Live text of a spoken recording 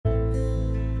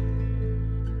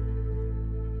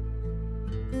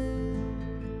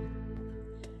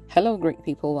Hello, great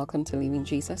people. Welcome to Living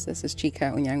Jesus. This is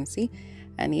Chika Onyansi.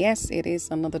 And yes, it is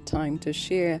another time to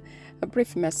share a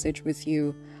brief message with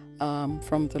you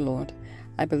from the Lord.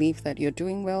 I believe that you're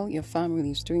doing well, your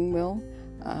family is doing well,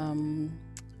 and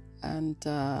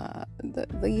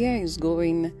the year is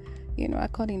going,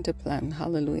 according to plan.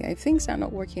 Hallelujah. If things are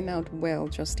not working out well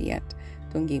just yet,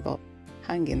 don't give up.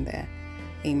 Hang in there.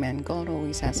 Amen. God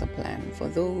always has a plan for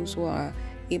those who are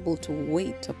able to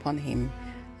wait upon Him.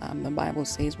 The Bible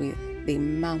says they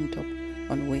mount up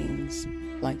on wings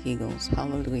like eagles.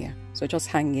 Hallelujah. So just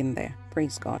hang in there.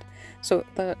 Praise God. So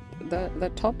the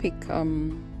topic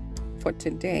for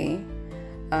today,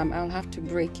 I'll have to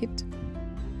break it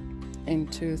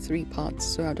into 3 parts.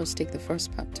 So I'll just take the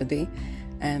first part today,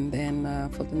 and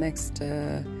then for the next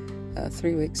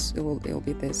 3 weeks it will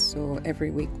be this. So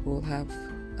every week we'll have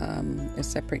a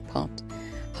separate part.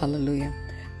 Hallelujah.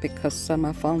 Because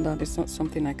I found out it's not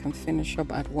something I can finish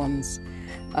up at once.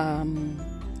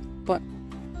 But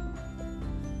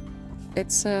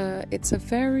it's a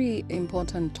very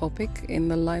important topic in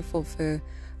the life of a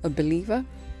believer.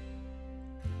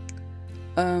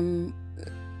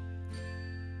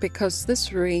 Because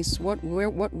this race, what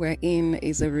we're in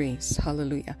is a race.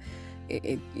 Hallelujah.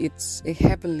 It's a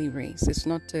heavenly race. It's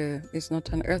not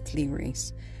an earthly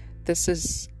race. This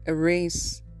is a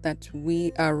race that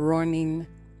we are running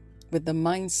with the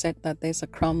mindset that there's a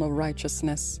crown of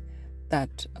righteousness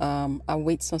that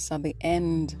awaits us at the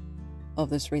end of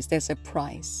this race. There's a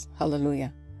prize.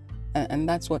 Hallelujah. And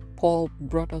that's what Paul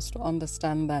brought us to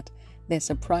understand, that there's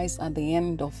a prize at the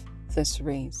end of this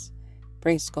race.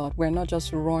 Praise God. We're not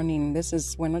just running.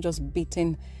 We're not just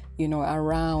beating,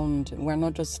 around. We're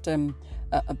not just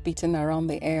beating around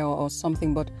the air or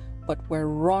something, but we're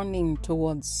running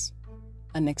towards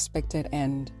an expected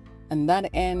end. And that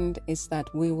end is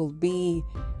that we will be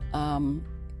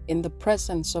in the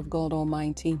presence of God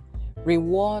Almighty,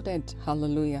 rewarded,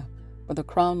 hallelujah, with the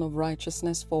crown of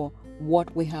righteousness for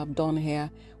what we have done here,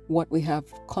 what we have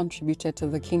contributed to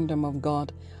the kingdom of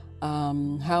God,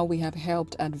 how we have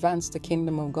helped advance the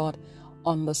kingdom of God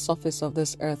on the surface of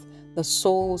this earth, the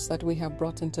souls that we have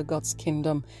brought into God's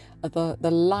kingdom, the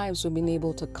lives we've been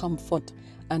able to comfort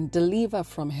and deliver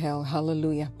from hell.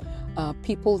 Hallelujah.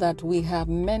 People that we have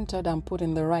mentored and put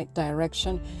in the right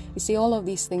direction. You see, all of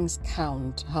these things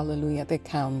count. Hallelujah. They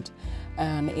count.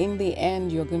 And in the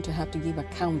end, you're going to have to give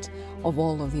account of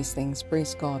all of these things.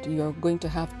 Praise God. You're going to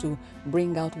have to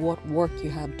bring out what work you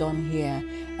have done here,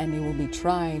 and it will be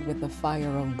tried with the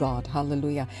fire of God.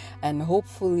 Hallelujah. And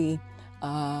hopefully,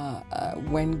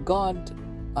 when God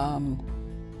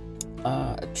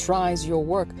tries your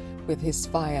work with His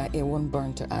fire, it won't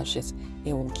burn to ashes.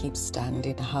 It will keep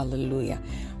standing. Hallelujah.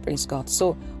 Praise God.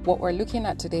 So what we're looking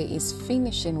at today is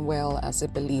finishing well as a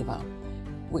believer.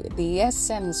 The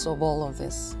essence of all of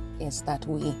this is that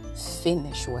we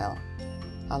finish well.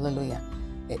 Hallelujah.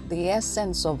 The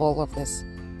essence of all of this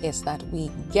is that we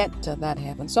get to that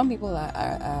heaven. Some people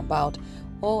are about,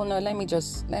 oh no, let me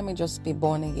just be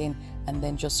born again and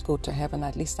then just go to heaven.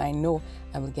 At least I know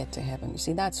I will get to heaven. You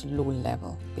see, that's low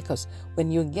level, because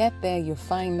when you get there, you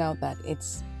find out that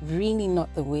it's really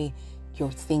not the way you're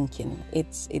thinking.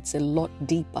 It's a lot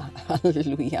deeper.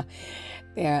 Hallelujah.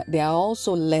 There are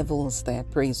also levels there.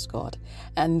 Praise God.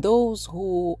 And those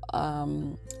who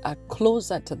are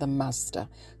closer to the Master,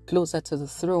 closer to the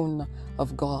throne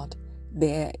of God,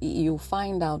 there you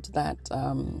find out that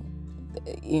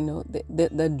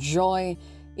the joy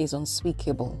is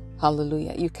unspeakable.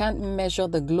 Hallelujah. You can't measure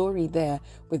the glory there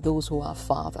with those who are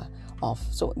farther off.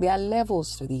 So there are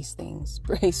levels to these things.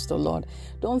 Praise the Lord.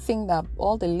 Don't think that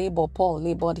all the labor Paul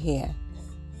labored here,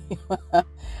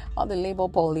 all the labor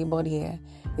Paul labored here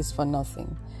is for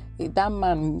nothing. That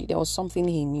man, there was something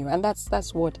he knew, and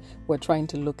that's what we're trying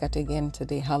to look at again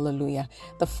today. Hallelujah.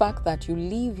 The fact that you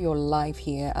live your life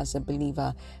here as a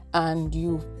believer, and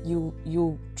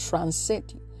you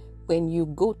transit when you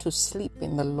go to sleep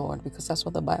in the Lord, because that's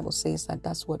what the Bible says,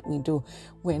 that's what we do.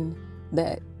 When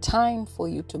the time for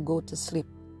you to go to sleep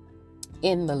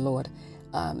in the Lord,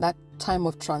 that time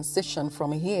of transition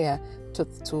from here to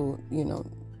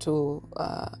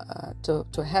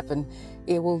heaven,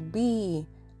 it will be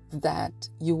that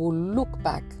you will look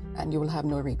back and you will have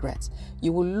no regrets.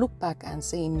 You will look back and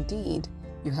say, indeed,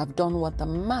 you have done what the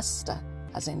Master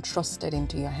has entrusted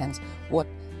into your hands, what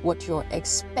you're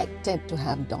expected to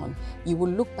have done. You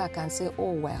will look back and say,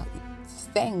 oh, well,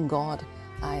 thank God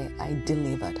I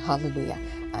delivered. Hallelujah.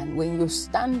 And when you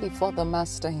stand before the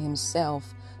Master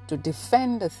Himself to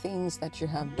defend the things that you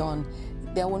have done,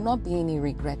 there will not be any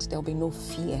regret. There will be no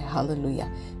fear. Hallelujah.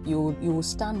 You will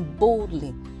stand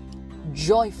boldly,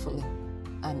 joyfully,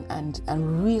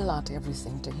 and reel out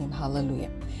everything to him. Hallelujah.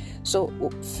 So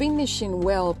finishing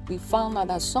well, we found out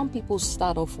that some people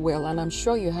start off well, and I'm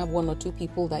sure you have one or two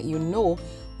people that you know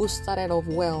who started off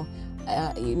well.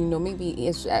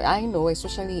 Maybe I know,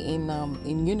 especially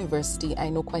in university, I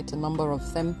know quite a number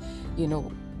of them,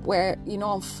 where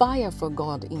on fire for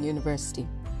God in university,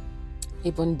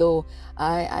 even though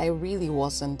I really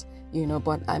wasn't,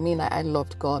 but I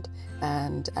loved God,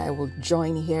 and I would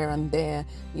join here and there,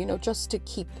 just to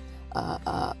keep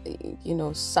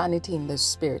sanity in the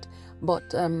spirit.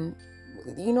 But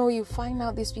you find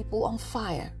out these people on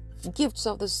fire, gifts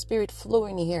of the spirit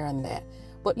flowing here and there.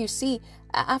 But you see,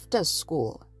 after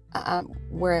school,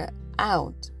 we're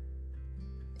out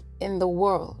in the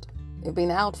world. We've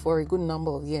been out for a good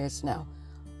number of years now.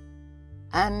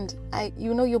 And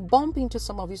you bump into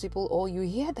some of these people, or you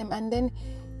hear them, and then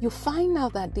you find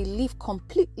out that they live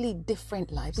completely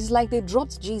different lives. It's like they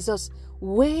dropped Jesus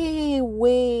way,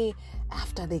 way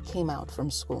after they came out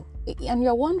from school. And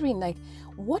you're wondering, like,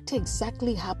 what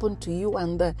exactly happened to you,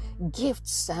 and the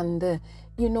gifts and the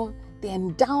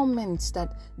endowments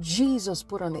that Jesus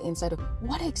put on the inside of,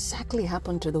 what exactly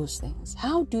happened to those things?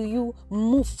 How do you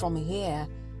move from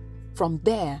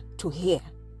there to here?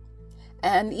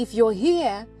 And if you're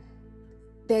here,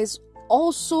 there's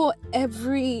also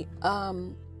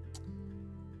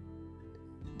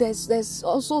there's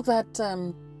also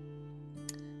that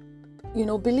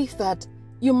belief that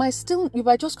you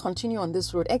might just continue on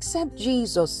this road, except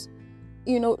Jesus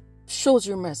shows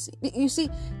you mercy. You see,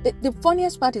 the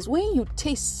funniest part is when you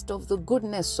taste of the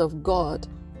goodness of God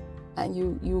and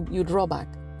you draw back.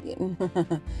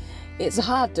 It's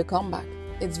hard to come back.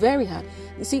 It's very hard.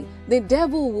 You see, the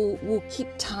devil will keep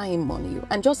time on you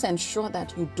and just ensure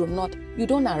that you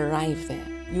don't arrive there.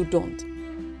 You don't.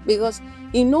 Because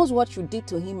he knows what you did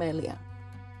to him earlier.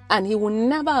 And he will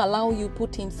never allow you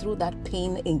put him through that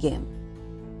pain again.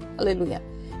 Hallelujah.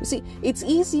 You see, it's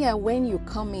easier when you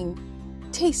come in,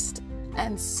 taste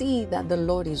and see that the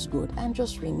Lord is good, and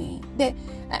just remain there.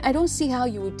 I don't see how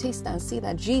you would taste and see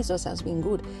that Jesus has been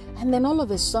good, and then all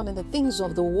of a sudden the things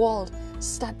of the world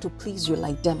start to please you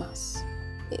like Demas.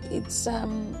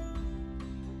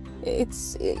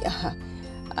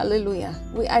 Hallelujah.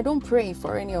 I don't pray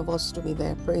for any of us to be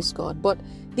there, praise God, but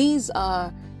they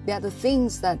are the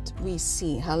things that we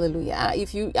see. Hallelujah.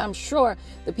 I'm sure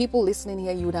the people listening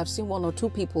here, you would have seen one or two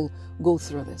people go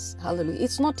through this. Hallelujah.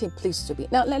 It's not a place to be.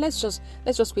 Now let's just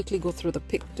quickly go through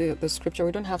the scripture.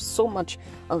 We don't have so much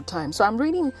of time. So I'm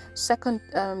reading 2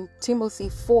 Timothy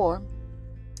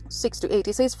 4:6-8.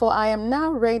 It says, "For I am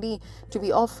now ready to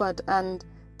be offered, and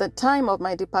the time of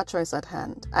my departure is at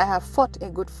hand. I have fought a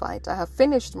good fight. I have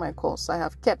finished my course. I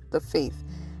have kept the faith.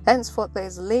 Henceforth there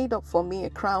is laid up for me a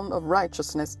crown of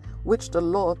righteousness, which the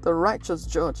Lord, the righteous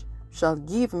judge, shall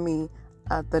give me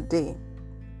at the day.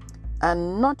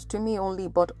 And not to me only,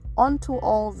 but unto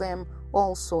all them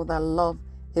also that love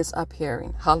his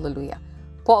appearing." Hallelujah.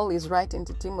 Paul is writing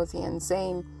to Timothy and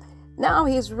saying, now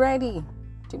he's ready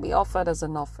to be offered as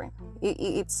an offering.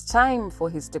 It's time for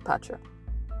his departure.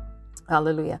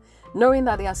 Hallelujah. Knowing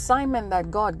that the assignment that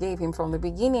God gave him from the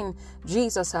beginning,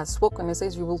 Jesus has spoken. He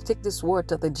says, you will take this word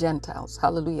to the Gentiles.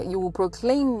 Hallelujah. You will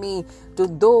proclaim me to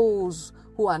those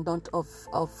who are not of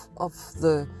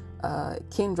the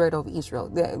kindred of Israel,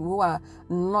 who are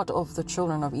not of the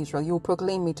children of Israel. You will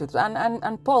proclaim me to them.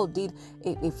 And Paul did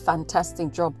a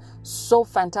fantastic job. So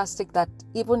fantastic that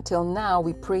even till now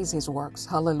we praise his works.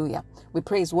 Hallelujah. We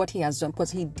praise what he has done,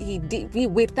 because he did.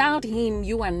 Without him,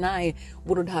 you and I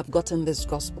wouldn't have gotten this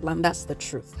gospel, and that's the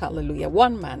truth. Hallelujah.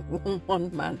 One man.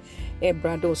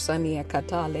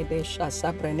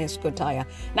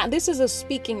 Now, this is the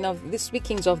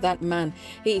speakings of that man.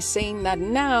 He's saying that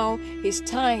now his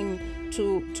time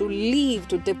to leave,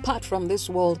 to depart from this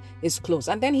world is close.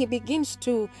 And then he begins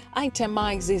to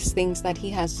itemize these things that he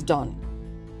has done.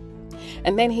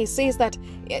 And then he says that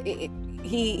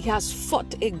he has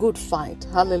fought a good fight.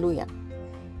 Hallelujah.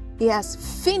 He has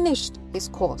finished his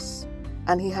course,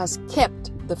 and he has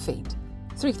kept the faith.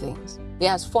 3 things. He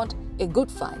has fought a good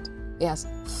fight. He has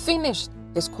finished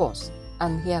his course,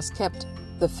 and he has kept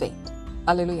the faith.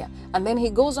 Hallelujah. And then he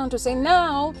goes on to say,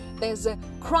 now there's a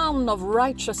crown of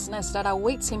righteousness that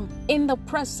awaits him in the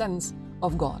presence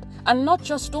of God. And not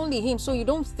just only him. So you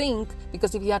don't think,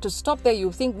 because if you had to stop there,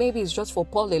 you think maybe it's just for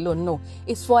Paul alone. No,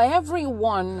 it's for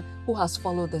everyone who has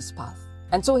followed this path.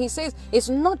 And so he says it's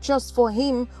not just for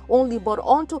him only, but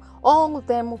unto all of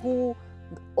them who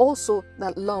also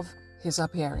that love his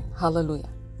appearing. Hallelujah.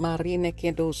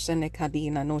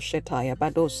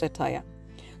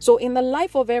 So in the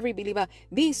life of every believer,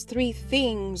 these 3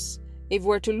 things If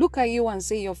we're to look at you and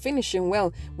say you're finishing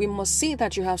well, we must see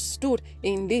that you have stood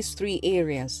in these 3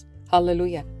 areas.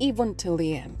 Hallelujah. Even till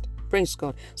the end. Praise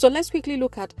God. So let's quickly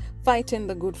look at fighting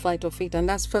the good fight of faith. And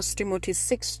that's 1 Timothy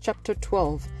 6, chapter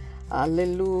 12.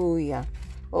 Hallelujah.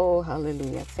 Oh,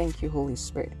 hallelujah. Thank you, Holy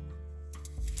Spirit.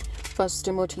 1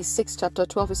 Timothy 6, chapter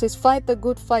 12. It says, fight the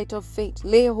good fight of faith.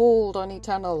 Lay hold on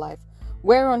eternal life,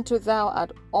 whereunto thou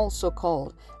art also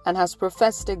called, and hast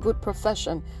professed a good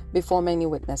profession before many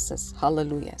witnesses.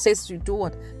 Hallelujah. It says to do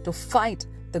what? To fight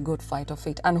the good fight of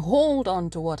faith and hold on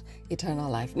to what?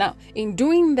 Eternal life. Now, in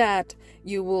doing that,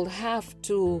 you will have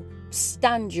to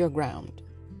stand your ground.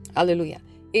 Hallelujah.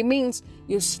 It means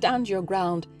you stand your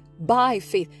ground by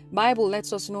faith. Bible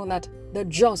lets us know that the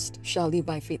just shall live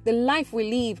by faith. The life we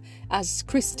live as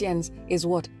Christians is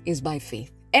what? Is by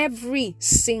faith. Every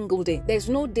single day. There's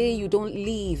no day you don't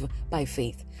live by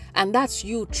faith. And that's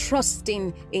you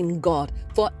trusting in God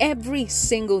for every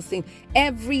single thing.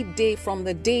 Every day from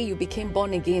the day you became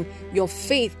born again, your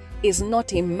faith is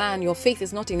not in man. Your faith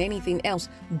is not in anything else,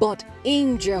 but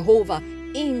in Jehovah,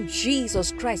 in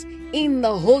Jesus Christ, in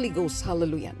the Holy Ghost.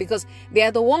 Hallelujah. Because they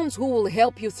are the ones who will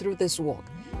help you through this walk.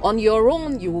 On your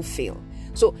own, you will fail.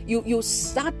 So you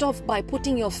start off by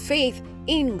putting your faith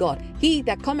in God. He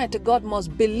that cometh to God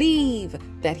must believe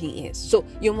that he is. So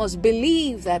you must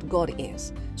believe that God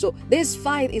is. So this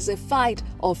fight is a fight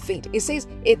of faith. It says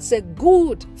it's a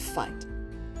good fight.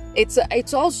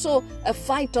 It's also a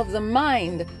fight of the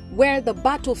mind, where the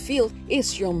battlefield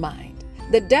is your mind.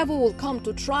 The devil will come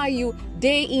to try you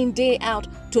day in, day out,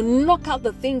 to knock out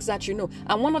the things that you know.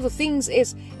 And one of the things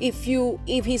is, if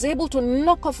he's able to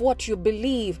knock off what you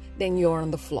believe, then you're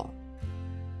on the floor.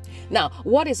 Now,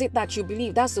 what is it that you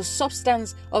believe? That's the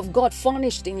substance of God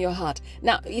furnished in your heart.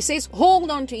 Now, he says, hold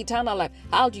on to eternal life.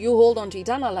 How do you hold on to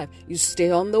eternal life? You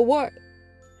stay on the word.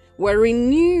 We're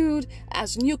renewed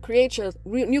as new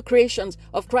creations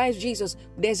of Christ Jesus.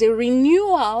 There's a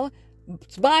renewal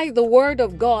by the word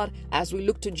of God as we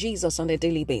look to Jesus on a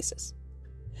daily basis.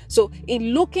 So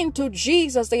in looking to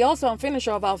Jesus, the author and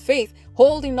finisher of our faith,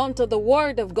 holding on to the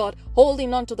word of God,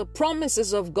 holding on to the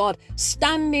promises of God,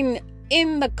 standing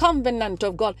in the covenant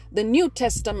of God, the New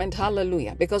Testament,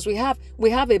 hallelujah, because we have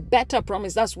a better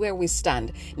promise. That's where we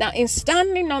stand. Now, in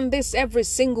standing on this every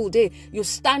single day, you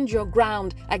stand your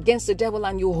ground against the devil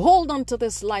and you hold on to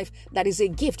this life that is a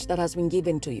gift that has been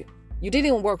given to you. You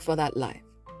didn't work for that life.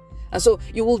 And so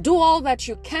you will do all that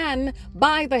you can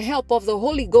by the help of the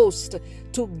Holy Ghost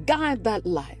to guide that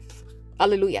life.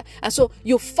 Hallelujah. And so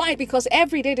you fight, because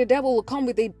every day the devil will come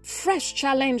with a fresh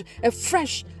challenge, a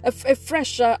fresh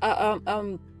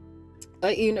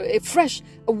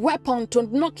weapon to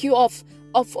knock you off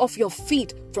your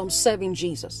feet from serving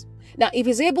Jesus. Now, if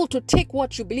he's able to take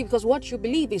what you believe, because what you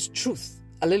believe is truth.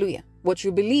 Hallelujah. What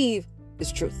you believe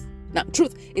is truth. Now,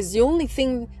 truth is the only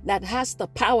thing that has the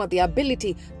power, the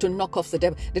ability to knock off the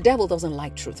devil. The devil doesn't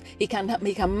like truth. He can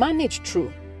manage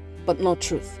truth, but not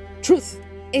truth. Truth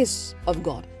is of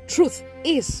God. Truth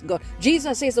is God.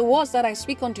 Jesus says, the words that I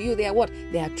speak unto you, they are what?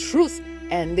 They are truth,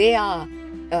 and they are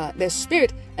their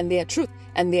spirit, and they are truth,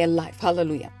 and they are life.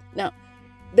 Hallelujah. Now,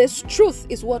 this truth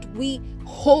is what we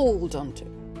hold on to.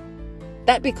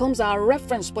 That becomes our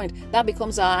reference point. That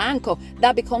becomes our anchor.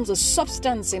 That becomes a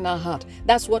substance in our heart.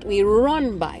 That's what we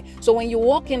run by. So when you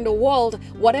walk in the world,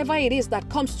 whatever it is that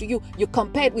comes to you, you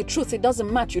compare it with truth. It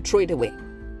doesn't match. You throw it away.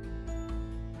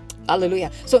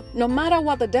 Hallelujah. So no matter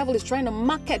what the devil is trying to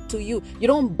market to you, you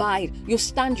don't buy it. You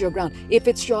stand your ground. If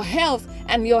it's your health,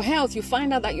 and your health, you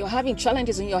find out that you're having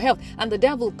challenges in your health, and the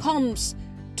devil comes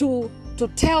to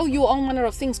tell you all manner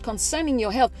of things concerning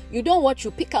your health, you don't want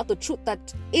you pick out the truth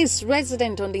that is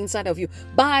resident on the inside of you.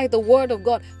 By the word of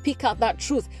God, pick out that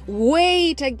truth.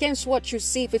 Weigh it against what you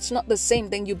see. If it's not the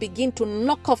same, then you begin to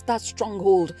knock off that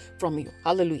stronghold from you.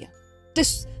 Hallelujah.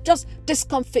 Just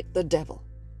discomfit the devil.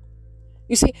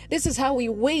 You see, this is how we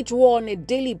wage war on a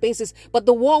daily basis. But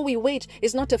the war we wage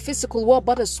is not a physical war,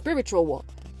 but a spiritual war.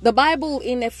 The Bible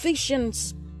in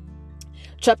Ephesians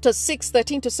chapter 6,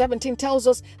 13 to 17 tells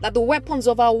us that the weapons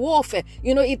of our warfare,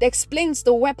 it explains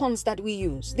the weapons that we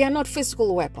use. They are not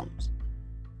physical weapons.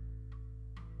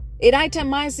 It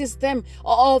itemizes them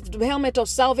of the helmet of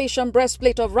salvation,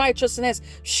 breastplate of righteousness,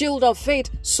 shield of faith,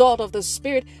 sword of the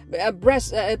spirit,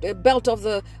 belt of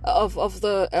the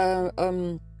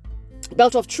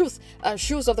belt of truth,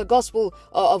 shoes of the gospel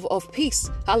of peace.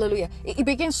 Hallelujah. It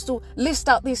begins to list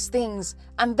out these things,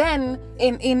 and then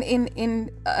in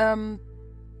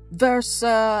verse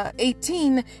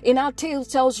 18 in our tale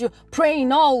tells you, pray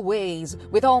in all ways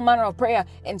with all manner of prayer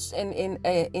in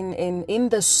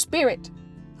the spirit.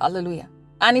 Hallelujah.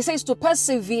 And he says to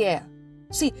persevere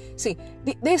See,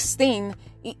 this thing,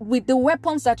 with the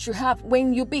weapons that you have,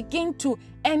 when you begin to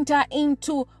enter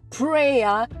into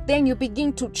prayer, then you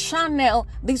begin to channel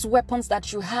these weapons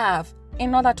that you have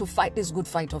in order to fight this good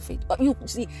fight of faith.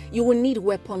 You will need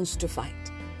weapons to fight.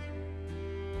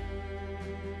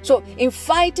 So in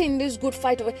fighting this good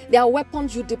fight of faith, there are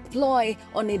weapons you deploy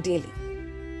on a daily.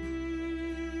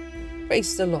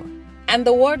 Praise the Lord. And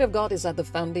the word of God is at the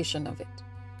foundation of it.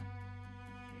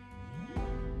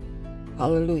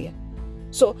 Hallelujah.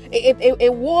 So a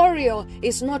warrior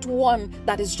is not one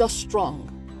that is just strong.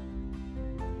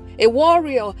 A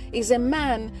warrior is a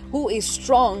man who is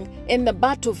strong in the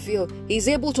battlefield. He's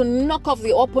able to knock off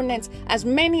the opponents, as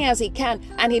many as he can,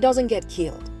 and he doesn't get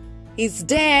killed. He's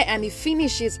there and he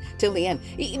finishes till the end.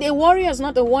 The warrior is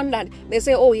not the one that they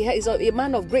say, oh, he's a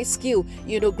man of great skill,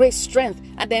 great strength,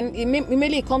 and then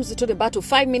immediately he comes to the battle.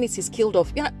 5 minutes he's killed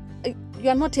off.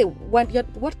 You're not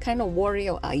what kind of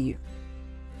warrior are you?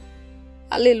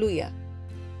 Hallelujah.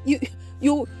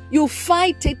 You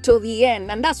fight it till the end,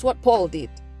 and that's what Paul did.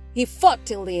 He fought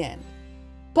till the end.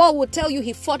 Paul would tell you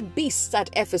he fought beasts at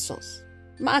Ephesus.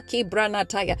 Maki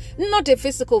branataya, not a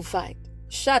physical fight.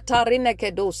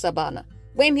 Shatarinekedo sabana.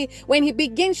 When he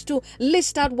begins to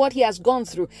list out what he has gone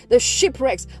through, the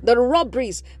shipwrecks, the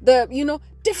robberies, the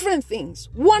different things,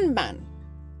 one man.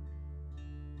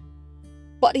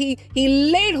 But he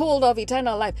laid hold of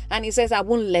eternal life, and he says, I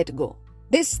won't let go.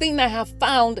 This thing I have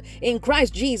found in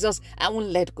Christ Jesus, I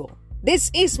won't let go.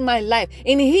 This is my life.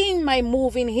 In him I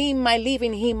move, in him I live,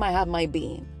 in him I have my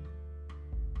being.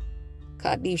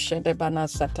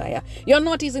 You're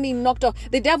not easily knocked off.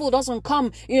 The devil doesn't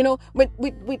come,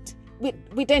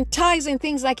 with enticing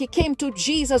things like he came to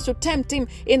Jesus to tempt him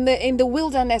in the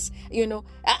wilderness,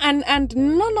 and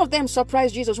none of them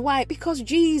surprised Jesus. Why? Because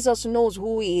Jesus knows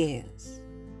who he is.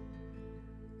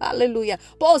 Hallelujah.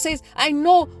 Paul says, I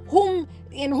know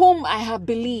in whom I have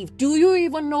believed. Do you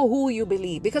even know who you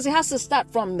believe? Because it has to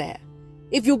start from there.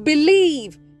 If you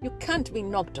believe, you can't be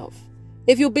knocked off.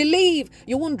 If you believe,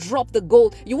 you won't drop the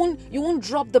gold. You won't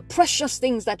drop the precious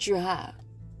things that you have.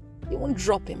 You won't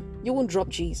drop him. You won't drop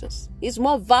Jesus. He's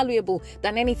more valuable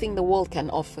than anything the world can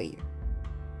offer you.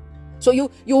 So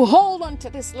you hold on to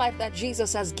this life that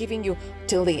Jesus has given you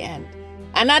till the end.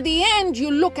 And at the end, you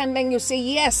look and then you say,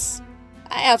 yes,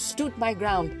 I have stood my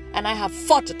ground and I have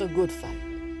fought the good fight.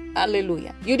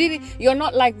 Hallelujah. You're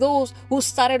not like those who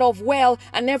started off well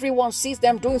and everyone sees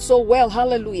them doing so well.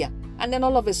 Hallelujah. And then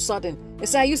all of a sudden, they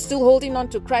say, are you still holding on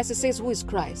to Christ? It says, who is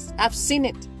Christ? I've seen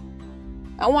it.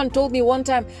 And one told me one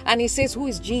time, and he says, who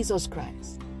is Jesus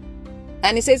Christ?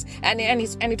 And he says, and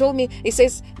he told me, he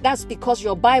says, that's because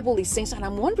your Bible is saying. And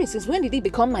I'm wondering, since when did he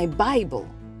become my Bible?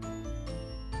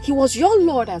 He was your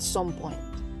Lord at some point.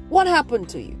 What happened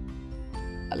to you?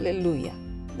 Hallelujah.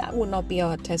 That will not be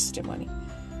our testimony.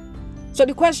 So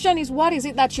the question is, what is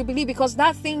it that you believe? Because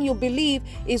that thing you believe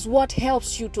is what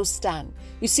helps you to stand.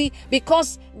 You see,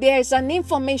 because there is an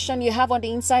information you have on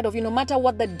the inside of you, no matter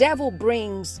what the devil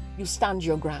brings, you stand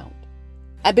your ground.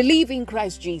 I believe in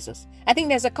Christ Jesus. I think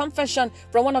there's a confession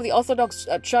from one of the Orthodox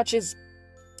churches.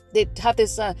 They have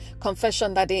this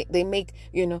confession that they make,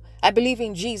 I believe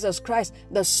in Jesus Christ,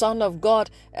 the Son of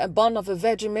God, born of a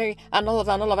Virgin Mary, and all of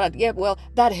that. Yeah, well,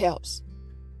 that helps.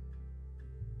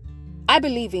 I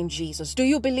believe in Jesus. Do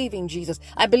you believe in Jesus?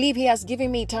 I believe he has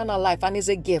given me eternal life and is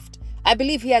a gift. I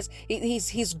believe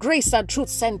his grace and truth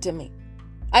sent to me.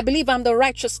 I believe I'm the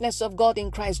righteousness of God in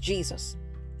Christ Jesus.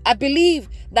 I believe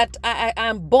that I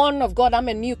am born of God. I'm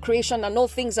a new creation and all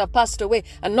things have passed away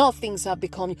and all things have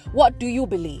become new. What do you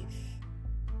believe?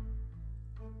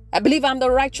 I believe I'm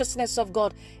the righteousness of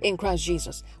God in Christ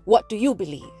Jesus. What do you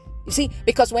believe? You see,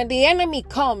 because when the enemy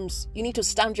comes, you need to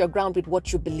stand your ground with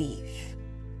what you believe.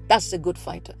 That's the good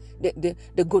fighter,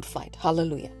 the good fight.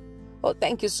 Hallelujah. Oh,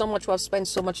 thank you so much for spending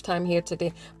so much time here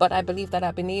today. But I believe that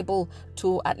I've been able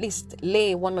to at least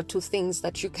lay one or two things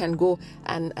that you can go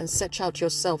and search out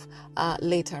yourself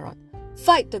later on.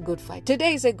 Fight the good fight.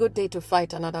 Today is a good day to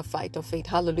fight another fight of faith.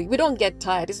 Hallelujah. We don't get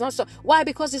tired. It's not so. Why?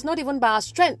 Because it's not even by our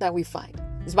strength that we fight.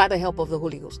 It's by the help of the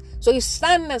Holy Ghost. So you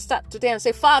stand and start today and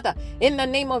say, Father, in the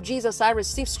name of Jesus, I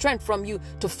receive strength from you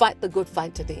to fight the good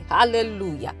fight today.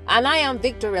 Hallelujah. And I am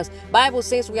victorious. Bible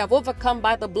says we have overcome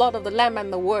by the blood of the Lamb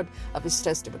and the word of his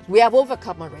testimony. We have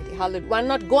overcome already. Hallelujah. We're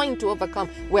not going to overcome.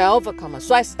 We're overcomers.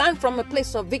 So I stand from a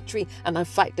place of victory and I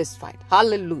fight this fight.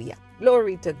 Hallelujah.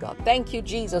 Glory to God. Thank you,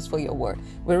 Jesus, for your word.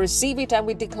 We receive it and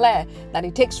we declare that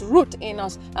it takes root in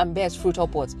us and bears fruit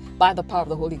upwards by the power of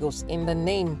the Holy Ghost in the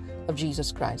name of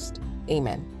Jesus Christ.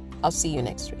 Amen. I'll see you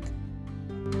next week.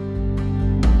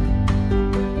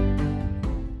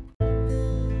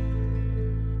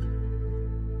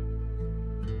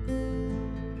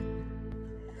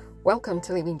 Welcome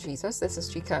to Living Jesus. This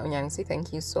is Chika Onyansi.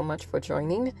 Thank you so much for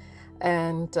joining.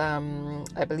 And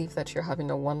I believe that you're having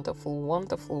a wonderful,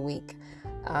 wonderful week.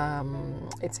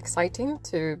 It's exciting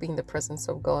to be in the presence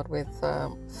of God with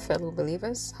fellow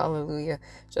believers. Hallelujah.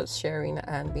 Just sharing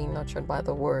and being nurtured by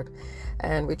the word.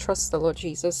 And we trust the Lord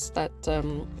Jesus that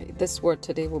this word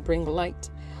today will bring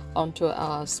light onto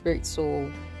our spirit,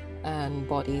 soul, and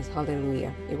bodies.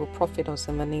 Hallelujah. It will profit us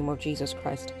in the name of Jesus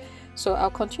Christ. So I'll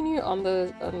continue on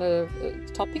the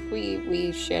topic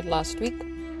we shared last week,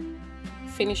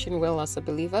 finishing well as a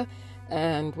believer,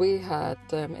 and we had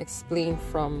explained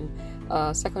from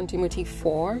 2 Timothy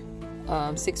 4,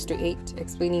 6 to 8,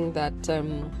 explaining that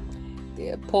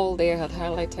Paul there had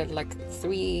highlighted like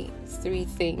three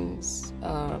things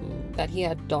that he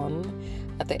had done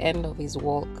at the end of his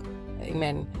walk,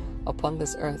 amen, upon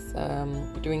this earth,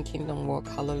 doing kingdom work.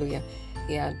 Hallelujah.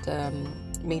 He had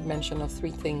made mention of three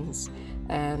things,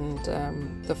 and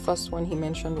the first one he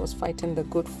mentioned was fighting the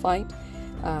good fight,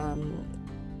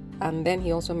 and then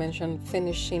he also mentioned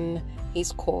finishing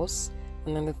his course,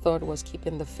 and then the third was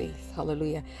keeping the faith.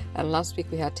 Hallelujah. And last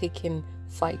week we had taken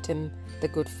fighting the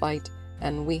good fight,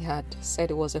 and we had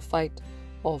said it was a fight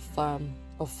of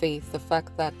faith. The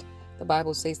fact that the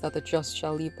Bible says that the just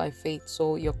shall live by faith.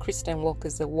 So your Christian walk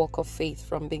is a walk of faith.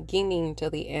 From beginning to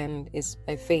the end is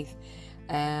by faith.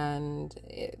 And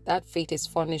that faith is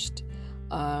furnished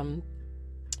on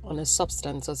a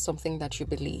substance or something that you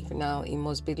believe. Now, you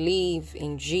must believe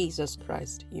in Jesus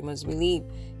Christ. You must believe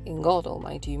in God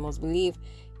Almighty. You must believe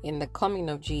in the coming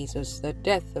of Jesus, the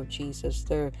death of Jesus,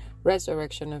 the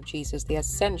resurrection of Jesus, the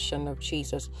ascension of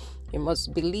Jesus. You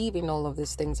must believe in all of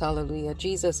these things. Hallelujah.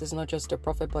 Jesus is not just a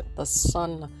prophet, but the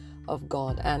Son of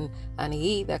God, and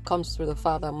he that comes through the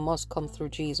Father must come through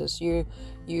Jesus.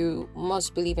 You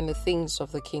must believe in the things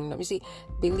of the kingdom. You see,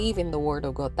 believe in the word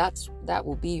of God. That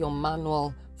will be your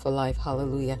manual for life.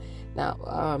 Hallelujah.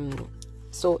 Now,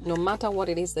 so no matter what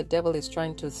it is the devil is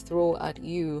trying to throw at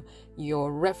you,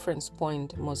 your reference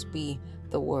point must be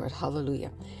the word.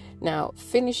 Hallelujah. Now,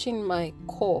 finishing my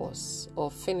course,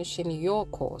 or finishing your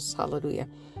course. Hallelujah.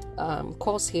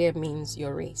 Course here means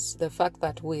your race. The fact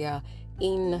that we are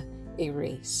in a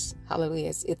race.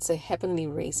 Hallelujah. It's a heavenly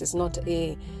race. It's not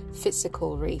a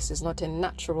physical race. It's not a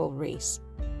natural race.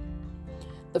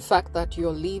 The fact that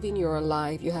you're living, you're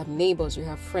alive, you have neighbors, you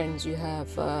have friends, you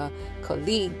have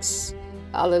colleagues.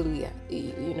 Hallelujah.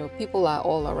 You know, people are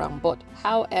all around. But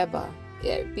however,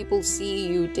 people see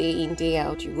you day in, day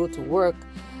out. You go to work,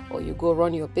 or you go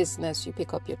run your business, you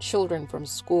pick up your children from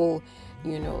school,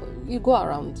 you go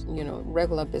around,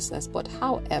 regular business. But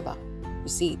however, you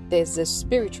see, there's a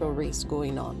spiritual race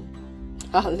going on.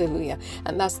 Hallelujah.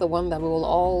 And that's the one that we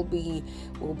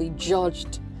will be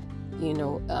judged,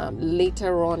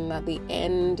 later on at the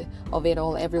end of it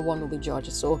all. Everyone will be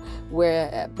judged. So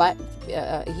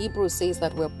Hebrews says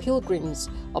that we're pilgrims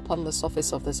upon the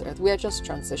surface of this earth. We're just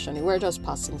transitioning. We're just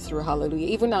passing through. Hallelujah.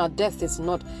 Even our death is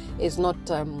not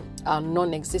our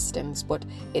non-existence, but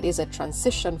it is a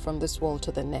transition from this world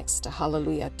to the next.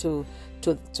 Hallelujah. To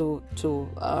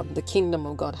the kingdom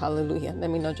of God. Hallelujah. Let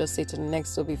me not just say to the next.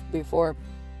 So before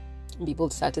people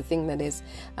start to think that is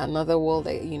another world,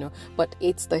 but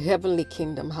it's the heavenly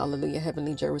kingdom. Hallelujah.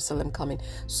 Heavenly Jerusalem coming.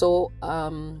 So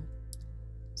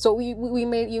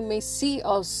you may see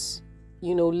us,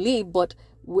 live, but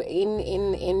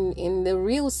in the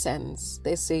real sense,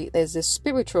 there's a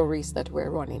spiritual race that we're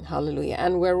running. Hallelujah.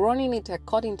 And we're running it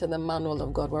according to the manual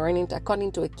of God. We're running it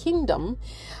according to a kingdom.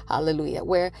 Hallelujah.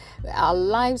 Where our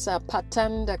lives are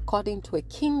patterned according to a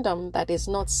kingdom that is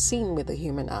not seen with the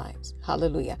human eyes.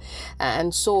 Hallelujah.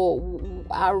 And so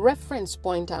our reference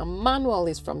point, our manual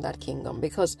is from that kingdom,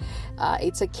 because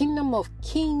it's a kingdom of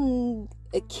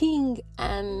a king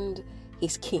and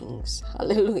his kings.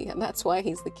 Hallelujah. That's why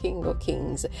he's the King of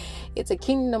Kings. It's a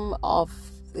kingdom of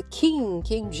the King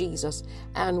Jesus,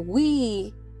 and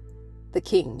we the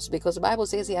kings, because the Bible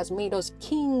says he has made us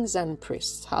kings and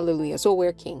priests. Hallelujah. So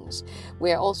we're kings.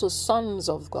 We're also sons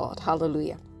of God.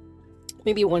 Hallelujah.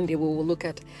 Maybe one day we will look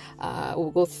at, we'll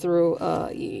go through,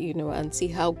 and see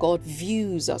how God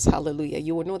views us. Hallelujah.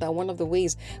 You will know that one of the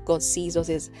ways God sees us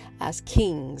is as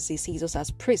kings. He sees us as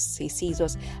priests. He sees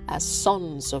us as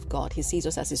sons of God. He sees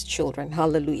us as his children.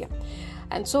 Hallelujah.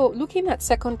 And so looking at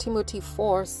 2 Timothy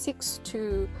 4, 6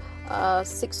 to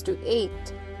 8.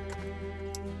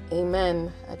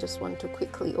 Amen. I just want to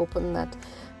quickly open that.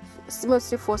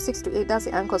 Timothy 4:6-8, that's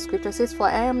the anchor scripture. It says, "For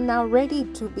I am now ready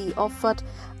to be offered,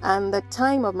 and the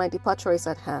time of my departure is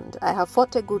at hand. I have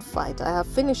fought a good fight. I have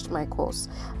finished my course.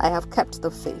 I have kept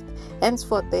the faith.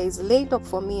 Henceforth there is laid up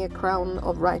for me a crown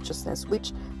of righteousness,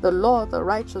 which the Lord, the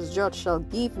righteous judge, shall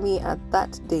give me at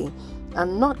that day,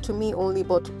 and not to me only,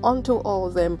 but unto all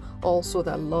them also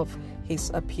that love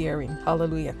his appearing."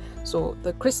 Hallelujah. So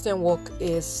the Christian walk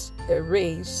is a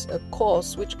race, a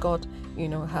course which God,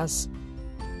 has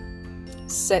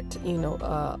set,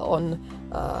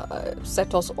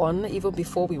 set us on even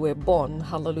before we were born.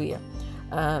 Hallelujah.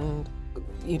 And,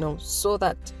 so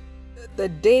that the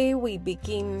day we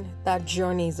begin that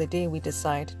journey is the day we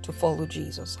decide to follow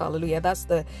Jesus. Hallelujah. That's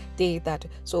the day that,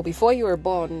 so before you were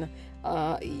born,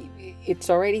 it's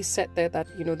already set there that,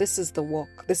 this is the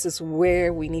walk. This is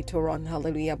where we need to run.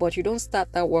 Hallelujah. But you don't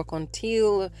start that work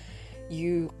until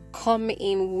you come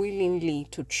in willingly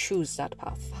to choose that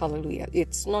path. Hallelujah.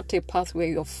 It's not a path where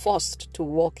you're forced to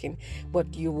walk in,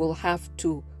 but you will have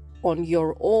to, on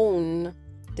your own,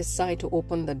 decide to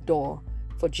open the door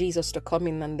for Jesus to come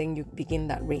in, and then you begin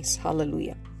that race.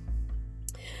 Hallelujah.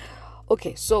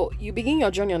 Okay, so you begin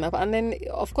your journey on that, and then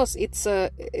of course it's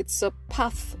a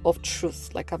path of truth,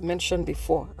 like I've mentioned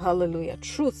before. Hallelujah.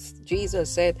 Truth. Jesus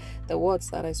said, "The words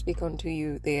that I speak unto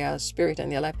you, they are spirit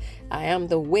and they are life. I am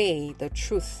the way, the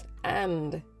truth,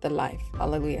 and the life."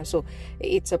 Hallelujah. So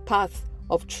it's a path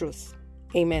of truth.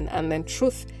 Amen. And then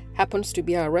truth happens to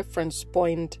be our reference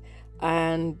point.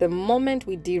 And the moment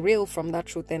we derail from that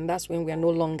truth, then that's when we are no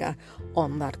longer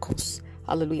on that course.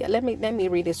 Hallelujah. Let me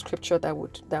read a scripture that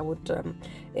would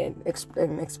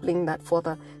explain that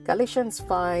further. Galatians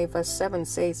 5:7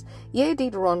 says, "Ye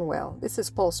did run well." This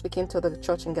is Paul speaking to the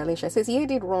church in Galatia. It says, "Ye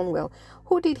did run well.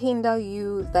 Who did hinder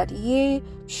you that ye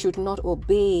should not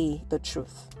obey the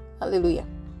truth?" Hallelujah.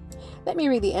 Let me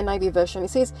read the NIV version.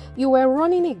 It says, "You were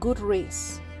running a good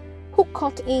race. Who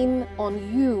cut in on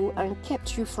you and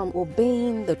kept you from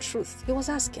obeying the truth?" He was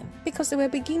asking because they were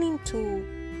beginning to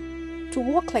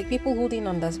walk like people who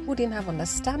didn't have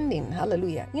understanding.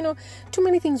 Hallelujah. Too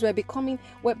many things were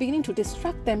beginning to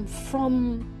distract them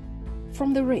from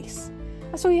the race.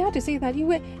 And so he had to say that you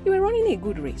were running a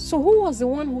good race. So who was the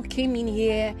one who came in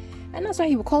here? And that's why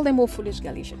he would call them all foolish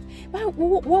Galatians. But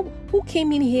who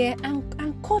came in here and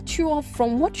cut you off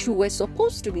from what you were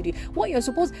supposed to be doing?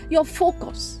 Your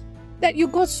focus. That you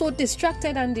got so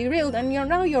distracted and derailed, and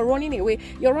you're running away.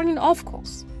 You're running off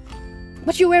course.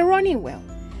 But you were running well.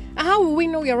 How will we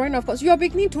know you're running off course? You're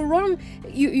beginning to run.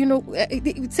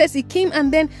 It says he came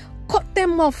and then cut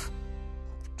them off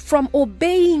from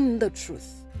obeying the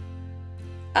truth.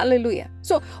 Hallelujah.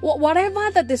 So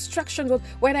whatever the distractions was,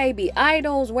 whether it be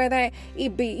idols, whether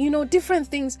it be, different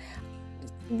things,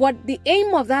 what the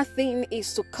aim of that thing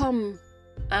is to come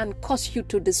and cause you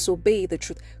to disobey the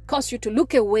truth, cause you to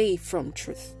look away from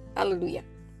truth. Hallelujah.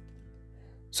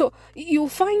 So you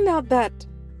find out that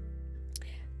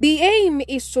the aim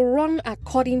is to run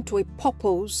according to a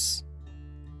purpose.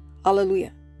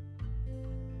 Hallelujah.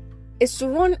 It's to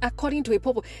run according to a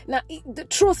purpose. Now, the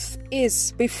truth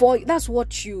is before you. That's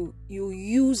what you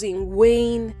use in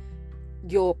weighing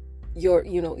your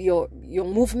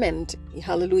movement.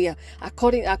 Hallelujah.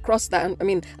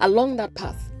 Along that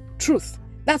path. Truth.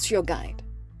 That's your guide.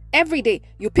 Every day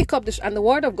you pick up this, and the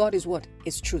word of God is what?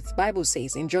 Is truth. Bible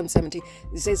says in John 17,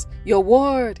 it says, "Your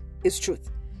word is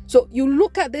truth." So you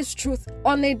look at this truth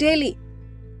on a daily.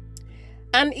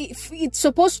 And if it's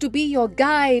supposed to be your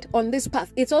guide on this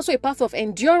path, it's also a path of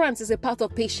endurance, it's a path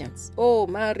of patience. Oh,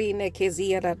 Marine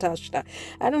Kezia Natashta.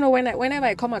 I don't know, whenever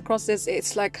I come across this,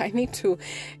 it's like I need to,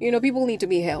 people need to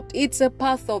be helped. It's a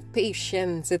path of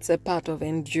patience, it's a path of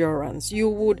endurance. You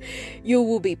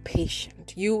will be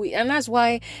patient. And that's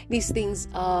why these things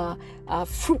are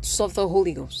fruits of the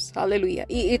Holy Ghost. Hallelujah.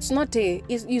 It's not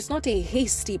a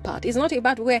hasty path. It's not a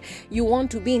path where you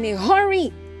want to be in a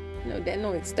hurry.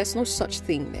 There's no such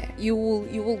thing there. You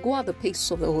will go at the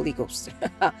pace of the Holy Ghost.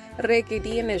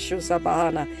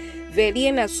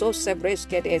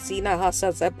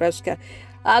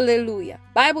 Hallelujah.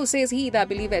 Bible says, "He that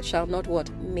believeth shall not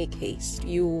what? Make haste."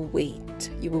 You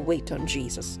wait. You will wait on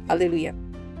Jesus. Hallelujah.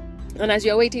 And as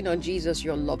you're waiting on Jesus,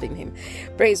 you're loving him.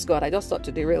 Praise God. I just thought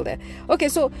to derail there. Okay,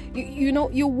 so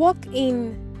you walk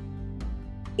in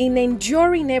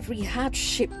enduring every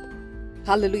hardship.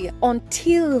 Hallelujah.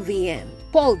 Until the end.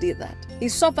 Paul did that. He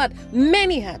suffered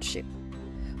many hardships.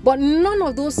 But none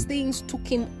of those things took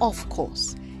him off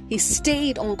course. He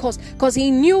stayed on course because he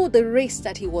knew the race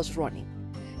that he was running.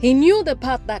 He knew the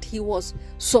path that he was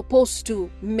supposed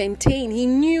to maintain. He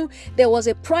knew there was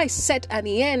a price set at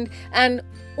the end, and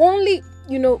only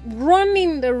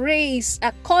running the race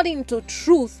according to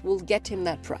truth will get him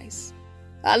that prize.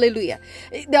 Hallelujah.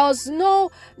 There was no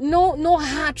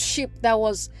hardship that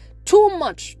was too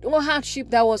much, no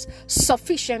hardship that was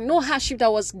sufficient, no hardship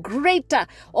that was greater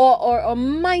or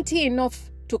mighty enough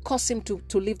to cause him to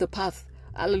leave the path,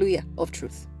 hallelujah, of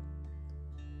truth.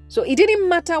 So it didn't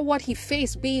matter what he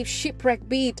faced, be it shipwreck,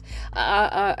 be it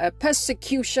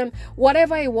persecution,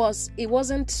 whatever it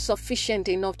wasn't sufficient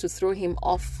enough to throw him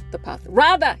off the path.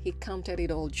 Rather, he counted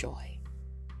it all joy.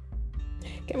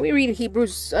 Can we read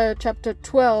Hebrews chapter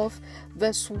 12,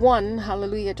 verse 1?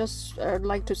 Hallelujah. Just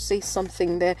like to say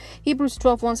something there. Hebrews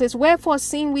 12:1 says, "Wherefore,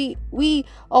 seeing we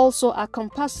also are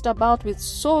compassed about with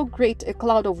so great a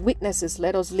cloud of witnesses,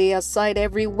 let us lay aside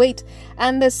every weight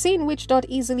and the sin which doth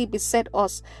easily beset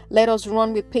us. Let us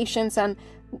run with patience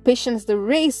the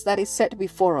race that is set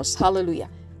before us." Hallelujah.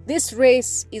 This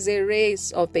race is a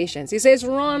race of patience. It says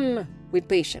run with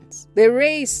patience. The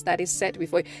race that is set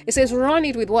before you. It says run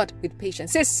it with what? With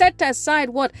patience. It says set aside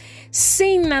what?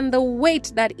 Sin and the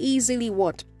weight that easily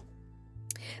what?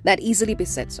 That easily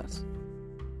besets us.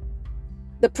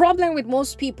 The problem with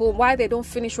most people, why they don't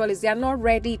finish well, is they are not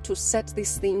ready to set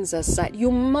these things aside.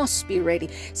 You must be ready.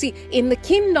 See, in the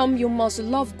kingdom, you must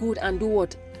love good and do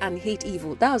what? And hate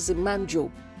evil. That was the man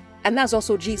Job. And that's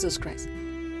also Jesus Christ.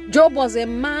 Job was a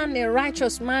man, a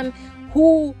righteous man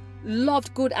who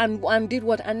loved good and did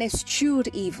what? And eschewed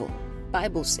evil,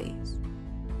 Bible says.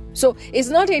 So it's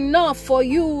not enough for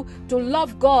you to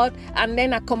love God and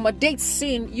then accommodate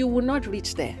sin. You will not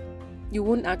reach there. You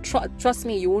won't. Trust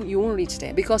me. You won't reach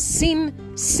there, because sin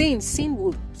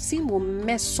will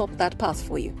mess up that path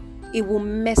for you. It will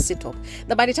mess it up.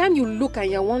 That by the time you look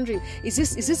and you're wondering, is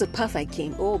this a path I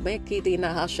came? Oh,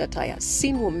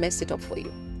 sin will mess it up for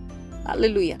you.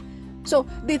 Hallelujah. So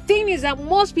the thing is that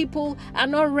most people are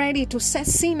not ready to set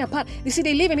sin apart. You see,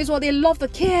 they live in this world. They love the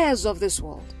cares of this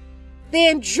world. They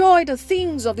enjoy the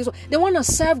things of this world. They want to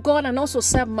serve God and also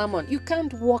serve mammon. You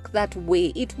can't walk that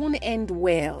way. It won't end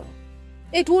well.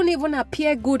 It won't even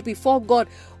appear good before God.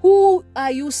 Who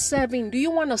are you serving? Do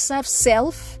you want to serve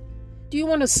self? Do you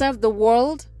want to serve the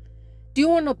world? Do you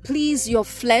want to please your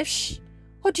flesh?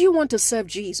 Or do you want to serve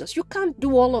Jesus? You can't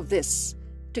do all of this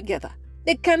together.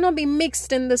 They cannot be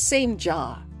mixed in the same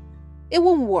jar. It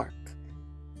won't work.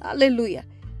 Hallelujah.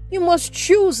 You must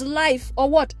choose life or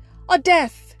what? Or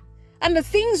death. And the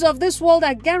things of this world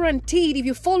are guaranteed. If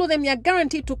you follow them, you're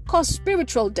guaranteed to cause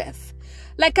spiritual death.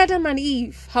 Like Adam and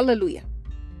Eve. Hallelujah.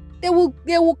 They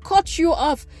will cut you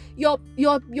off. Your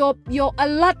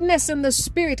alertness in the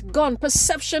spirit gone.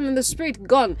 Perception in the spirit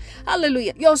gone.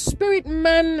 Hallelujah. Your spirit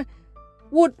man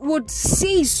would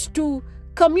cease to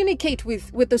communicate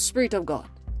with the Spirit of God.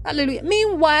 Hallelujah.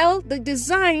 Meanwhile, the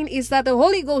design is that the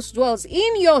Holy Ghost dwells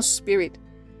in your spirit,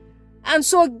 and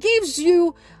so it gives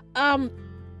you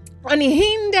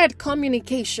unhindered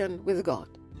communication with God.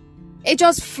 It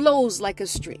just flows like a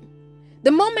stream.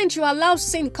 The moment you allow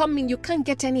sin come in, you can't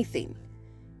get anything.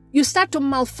 You start to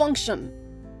malfunction.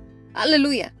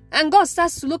 Hallelujah. And God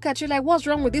starts to look at you like, what's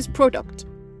wrong with this product?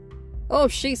 Oh,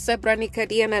 she said,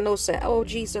 oh,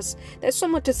 Jesus. There's so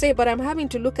much to say, but I'm having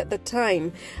to look at the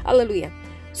time. Hallelujah.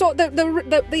 So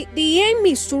the aim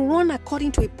is to run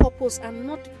according to a purpose and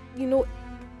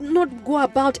not go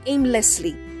about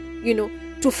aimlessly,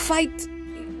 to fight,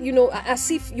 as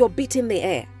if you're beating the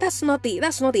air. That's not the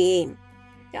aim.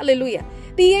 Hallelujah.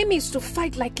 The aim is to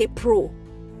fight like a pro.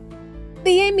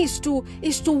 The aim is to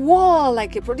war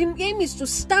like a pro. The aim is to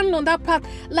stand on that path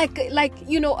like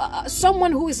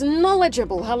someone who is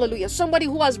knowledgeable. Hallelujah. Somebody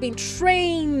who has been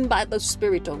trained by the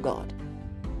Spirit of God.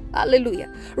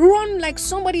 Hallelujah. Run like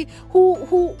somebody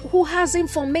who has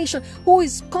information, who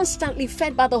is constantly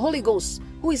fed by the Holy Ghost,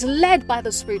 who is led by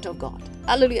the Spirit of God.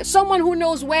 Hallelujah. Someone who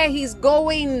knows where he's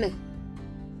going.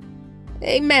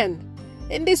 Amen.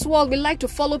 In this world, we like to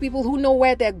follow people who know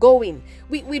where they're going.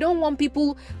 We don't want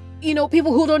people,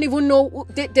 people who don't even know,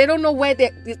 they don't know where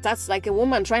that's like a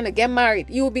woman trying to get married.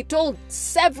 You will be told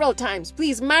several times,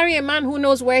 please marry a man who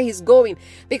knows where he's going.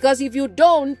 Because if you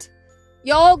don't,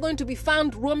 you're all going to be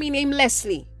found roaming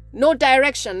aimlessly. No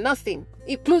direction, nothing,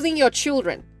 including your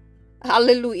children.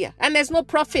 Hallelujah. And there's no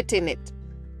profit in it.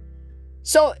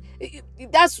 So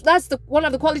that's one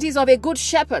of the qualities of a good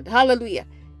shepherd. Hallelujah.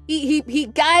 He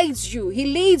guides you. He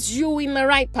leads you in the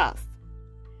right path.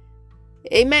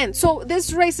 Amen. So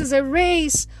this race is a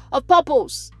race of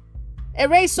purpose, a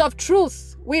race of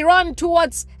truth. We run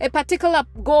towards a particular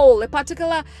goal, a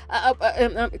particular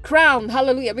crown.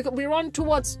 Hallelujah. Because we run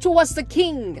towards the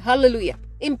King. Hallelujah.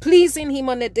 In pleasing him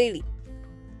on a daily.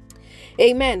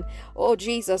 Amen. Oh,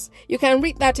 Jesus. You can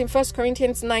read that in 1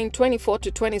 Corinthians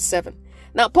 9:24-27.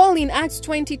 Now, Paul in Acts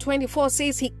 20:24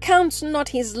 says he counts not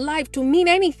his life to mean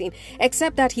anything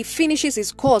except that he finishes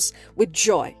his course with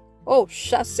joy. Oh,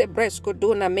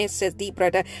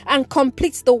 and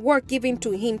completes the work given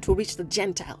to him to reach the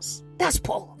Gentiles. That's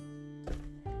Paul.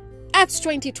 Acts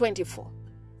 20:24.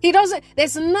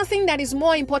 There's nothing that is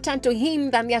more important to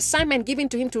him than the assignment given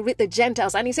to him to reach the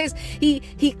Gentiles. And he says he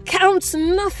counts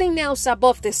nothing else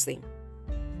above this thing,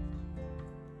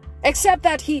 except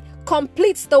that he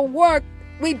completes the work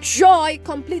with joy,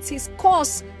 completes his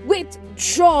course with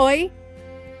joy.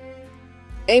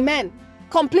 Amen.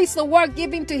 Completes the work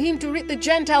given to him to reach the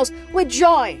Gentiles with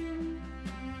joy.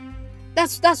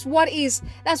 That's what is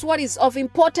of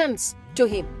importance to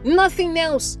him. Nothing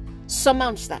else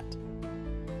surmounts that.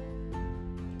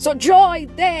 So joy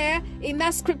there, in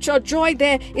that scripture, joy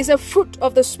there is a fruit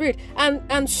of the Spirit.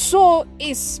 And so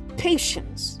is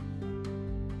patience.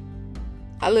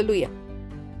 Hallelujah.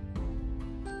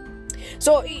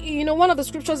 So, one of the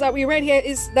scriptures that we read here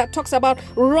is that talks about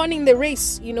running the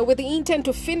race, with the intent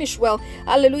to finish well.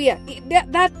 Hallelujah.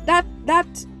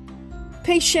 That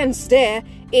patience there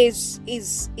is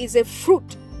a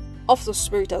fruit of the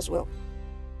Spirit as well.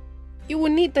 You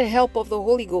will need the help of the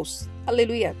Holy Ghost,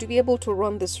 hallelujah, to be able to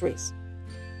run this race.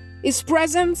 His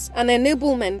presence and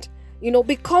enablement,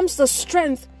 becomes the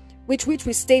strength with which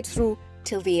we stayed through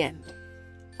till the end.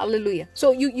 Hallelujah.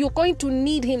 So you're going to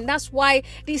need him. That's why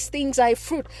these things are a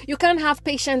fruit. You can't have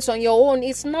patience on your own.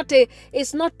 It's not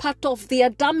part of the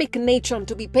Adamic nature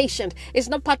to be patient. It's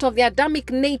not part of the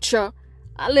Adamic nature,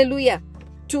 hallelujah,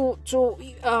 to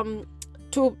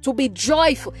be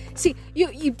joyful. See,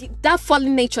 that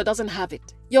fallen nature doesn't have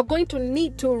it. You're going to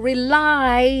need to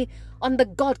rely on the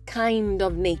God kind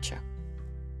of nature.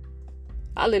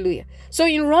 Hallelujah. So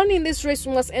in running this race,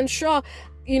 we must ensure,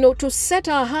 to set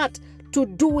our heart to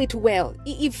do it well.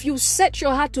 If you set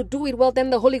your heart to do it well, then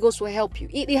the Holy Ghost will help you.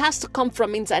 It has to come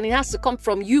from inside. It has to come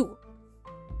from you.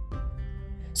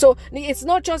 So it's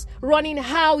not just running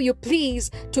how you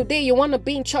please. Today you want to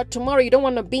be in church. Tomorrow you don't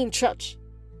want to be in church.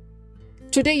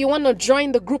 Today you want to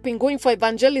join the group in going for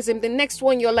evangelism. The next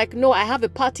one you're like, no, I have a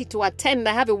party to attend.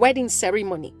 I have a wedding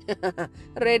ceremony.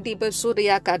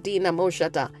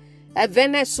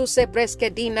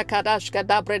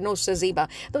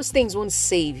 Those things won't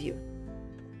save you.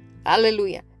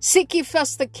 Hallelujah. Seek ye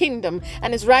first the kingdom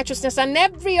and his righteousness, and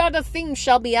every other thing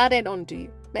shall be added unto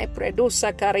you. In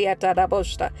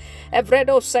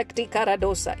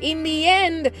the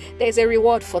end, there's a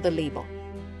reward for the labor.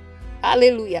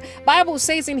 Hallelujah. Bible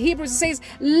says in Hebrews, it says,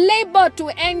 labor to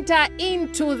enter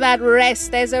into that rest.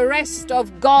 There's a rest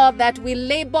of God that we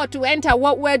labor to enter.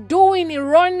 What we're doing in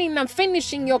running and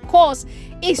finishing your course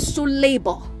is to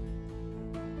labor.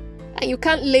 And you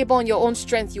can't labor on your own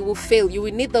strength. You will fail. You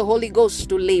will need the Holy Ghost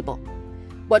to labor.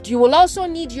 But you will also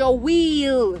need your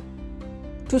will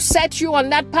to set you on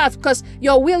that path, because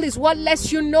your will is what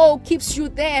lets you know, keeps you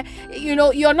there.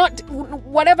 You're not,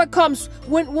 whatever comes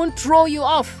won't throw you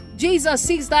off. Jesus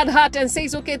sees that heart and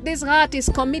says, okay, this heart is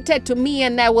committed to me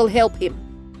and I will help him.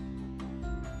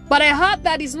 But a heart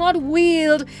that is not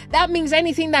willed, that means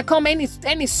anything that comes,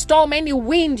 any storm, any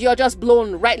wind, you're just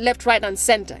blown right, left, right, and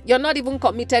center. You're not even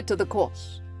committed to the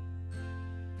course.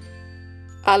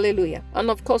 Hallelujah.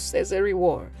 And of course, there's a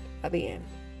reward at the end.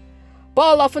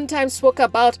 Paul oftentimes spoke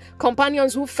about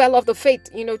companions who fell off the faith.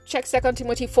 Check 2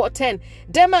 Timothy 4:10.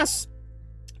 Demas,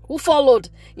 who followed,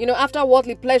 after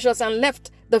worldly pleasures and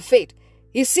left the faith.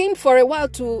 He seemed for a while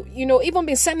to, even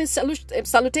been sending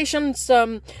salutations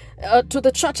to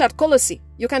the church at Colossae.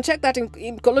 You can check that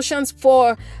in Colossians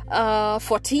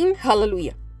 4:14.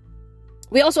 Hallelujah.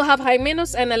 We also have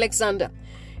Hymenaeus and Alexander,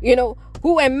 who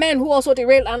were men who also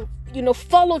derailed and,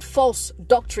 followed false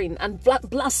doctrine and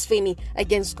blasphemy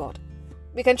against God.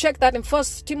 We can check that in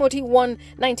 1 Timothy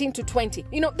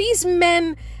 1:19-20. These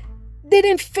men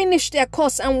didn't finish their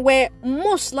course and were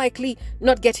most likely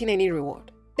not getting any reward.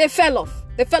 They fell off.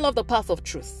 They fell off the path of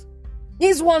truth.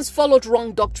 These ones followed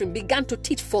wrong doctrine, began to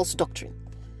teach false doctrine.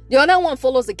 The other one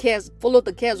followed the cares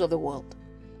of the world.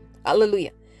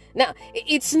 Hallelujah. Now,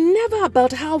 it's never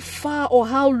about how far or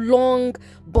how long,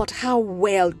 but how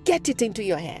well. Get it into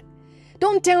your head.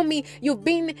 Don't tell me you've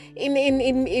been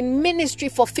in ministry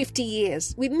for 50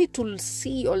 years. We need to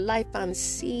see your life and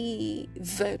see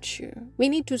virtue. We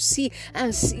need to see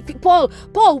and see. Paul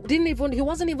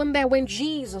wasn't even there when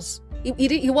Jesus,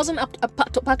 he wasn't a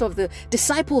part of the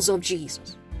disciples of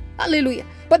Jesus. Hallelujah.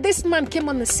 But this man came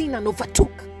on the scene and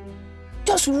overtook.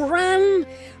 Just ran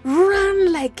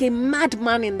like a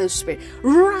madman in the spirit.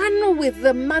 Ran with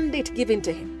the mandate given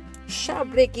to him. It's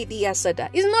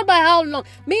not by how long.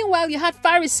 Meanwhile, you had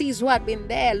Pharisees who had been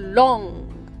there long.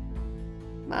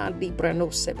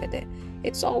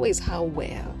 It's always how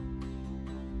well.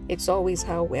 It's always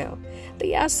how well. The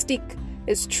yardstick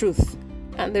is truth,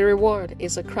 and the reward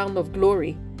is a crown of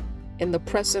glory in the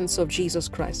presence of Jesus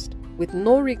Christ, with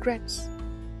no regrets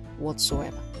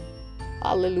whatsoever.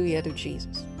 Hallelujah to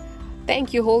Jesus.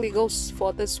 Thank you, Holy Ghost,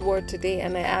 for this word today,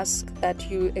 and I ask that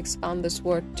you expand this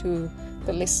word to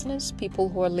the listeners, people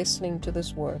who are listening to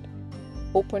this word.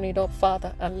 Open it up,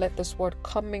 Father, and let this word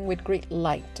coming with great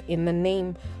light in the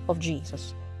name of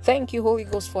Jesus. Thank you, Holy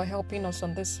Ghost, for helping us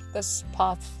on this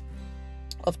path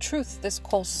of truth, this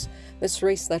course, this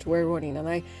race that we're running. And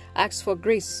I ask for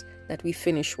grace that we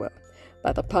finish well.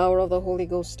 By the power of the Holy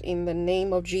Ghost, in the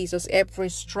name of Jesus, every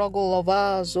struggle of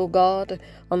ours, oh God,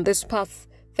 on this path,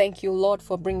 thank you, Lord,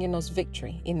 for bringing us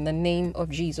victory in the name of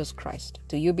Jesus Christ.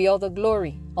 To you be all the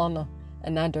glory, honor,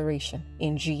 and adoration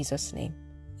in Jesus' name.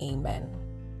 Amen.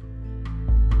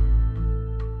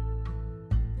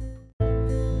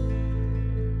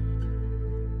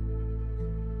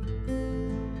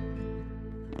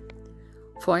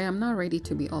 For I am now ready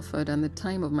to be offered, and the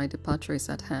time of my departure is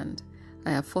at hand.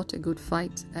 I have fought a good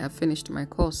fight, I have finished my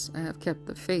course, I have kept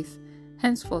the faith.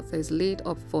 Henceforth there is laid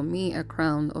up for me a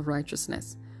crown of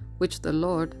righteousness, which the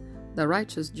Lord, the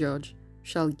righteous judge,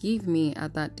 shall give me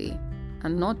at that day,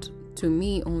 and not to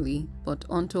me only, but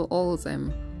unto all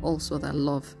them also that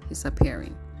love his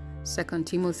appearing. 2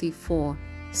 Timothy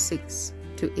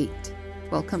 4:6-8.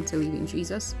 Welcome to Living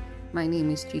Jesus. My name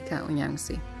is Chika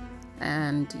Onyansi.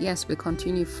 And yes, we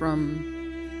continue from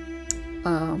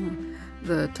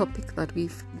the topic that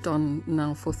we've done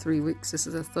now for 3 weeks. This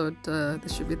is the third,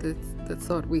 this should be the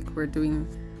third week we're doing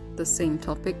the same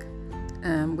topic,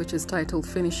 which is titled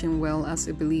Finishing Well as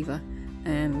a Believer.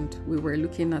 And we were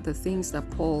looking at the things that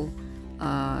Paul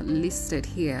listed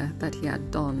here that he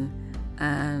had done.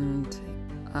 And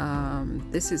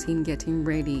this is him getting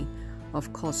ready,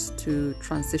 of course, to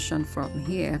transition from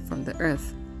here, from the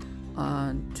earth,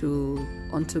 unto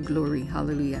glory.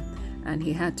 Hallelujah. And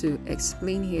he had to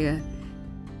explain here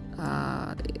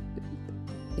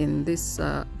in this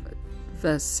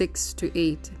verse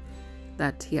 6-8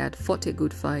 that he had fought a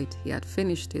good fight, he had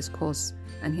finished his course,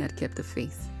 and he had kept the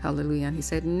faith. Hallelujah. And he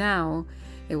said now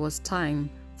it was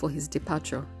time for his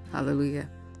departure. Hallelujah.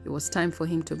 It was time for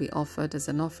him to be offered as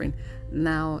an offering.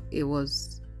 Now it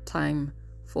was time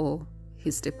for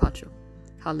his departure.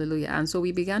 Hallelujah. And so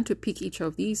we began to pick each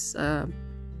of these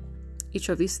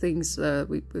things.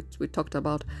 We talked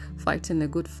about fighting a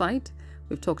good fight.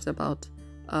 We've talked about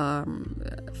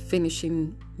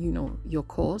finishing, your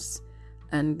course.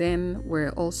 And then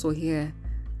we're also here,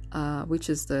 which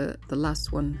is the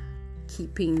last one,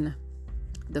 keeping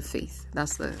the faith.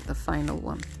 That's the final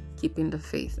one, keeping the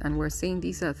faith. And we're saying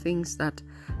these are things that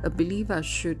a believer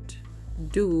should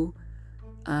do,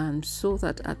 so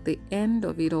that at the end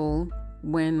of it all,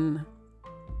 when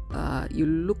you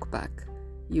look back,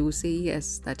 you will say,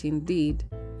 yes, that indeed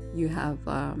you have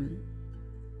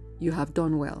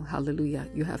done well. Hallelujah.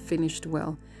 You have finished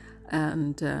well.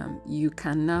 And you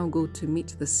can now go to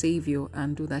meet the Savior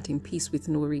and do that in peace with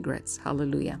no regrets.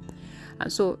 Hallelujah.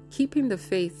 And so keeping the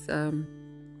faith,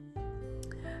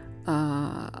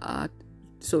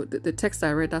 so the text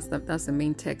I read, that's the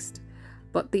main text.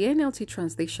 But the NLT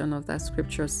translation of that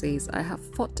scripture says, I have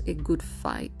fought a good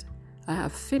fight. I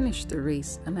have finished the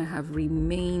race, and I have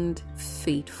remained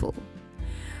faithful.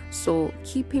 So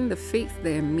keeping the faith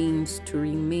there means to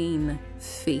remain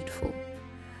faithful.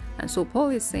 And so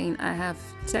Paul is saying,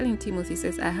 telling Timothy,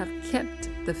 says, I have kept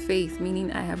the faith,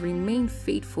 meaning I have remained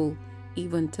faithful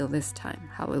even till this time.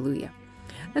 Hallelujah.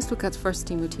 Let's look at 1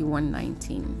 Timothy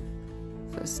 1:19.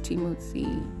 1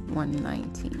 Timothy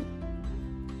 1:19.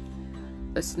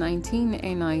 Verse 19,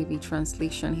 NIV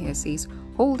translation here says,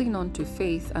 holding on to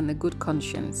faith and a good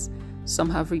conscience. Some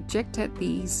have rejected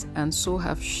these and so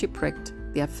have shipwrecked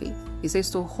their faith. It says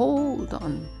to hold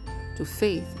on to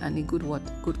faith and a good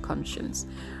conscience.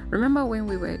 Remember when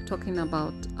we were talking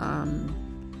about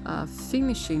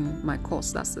finishing my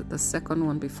course, that's the second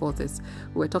one before this,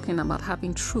 we're talking about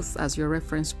having truth as your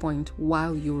reference point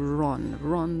while you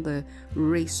run the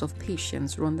race of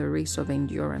patience, run the race of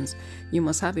endurance. You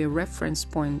must have a reference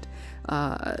point,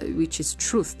 which is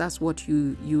truth. That's what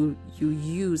you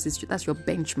use. That's your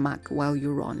benchmark while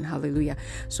you run. Hallelujah.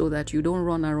 So that you don't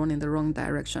run in the wrong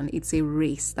direction. It's a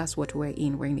race. That's what we're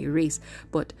in a race.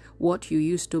 But what you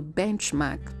use to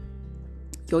benchmark,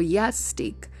 your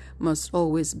yardstick, must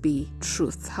always be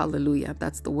truth. Hallelujah.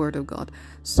 That's the word of God.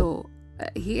 So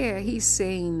here he's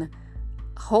saying,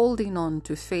 holding on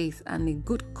to faith and a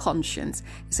good conscience.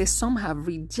 He says some have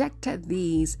rejected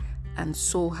these and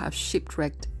so have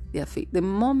shipwrecked their faith. The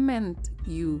moment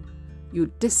you you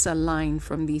disalign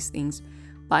from these things,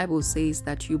 Bible says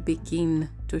that you begin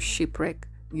to shipwreck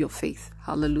your faith.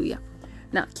 Hallelujah.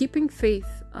 Now, keeping faith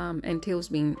entails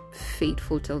being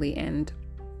faithful till the end,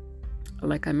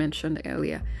 like I mentioned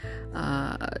earlier.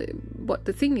 But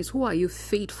the thing is, who are you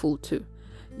faithful to?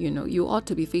 You ought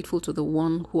to be faithful to the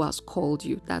one who has called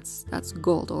you. That's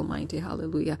God Almighty.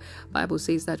 Hallelujah. Bible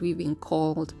says that we've been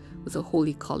called with a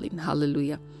holy calling.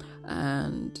 Hallelujah.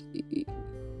 And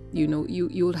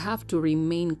you'll have to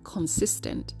remain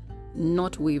consistent,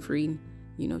 not wavering,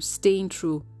 staying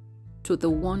true to the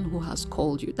one who has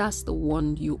called you. That's the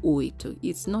one you owe it to.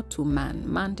 It's not to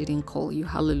man. Man didn't call you.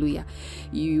 Hallelujah.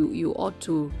 You ought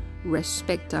to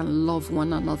respect and love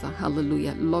one another.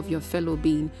 Hallelujah. Love your fellow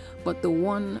being. But the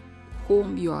one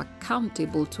whom you are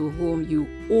accountable to, whom you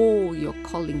owe your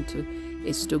calling to,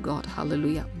 is to God.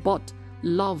 Hallelujah. But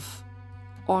love,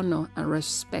 honor, and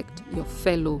respect your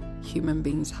fellow human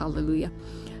beings. Hallelujah.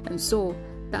 And so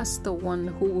that's the one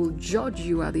who will judge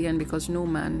you at the end, because no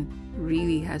man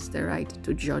really has the right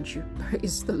to judge you.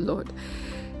 Praise the Lord.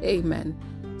 Amen.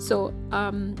 So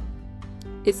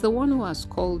it's the one who has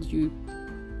called you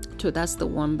to, that's the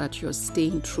one that you're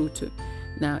staying true to.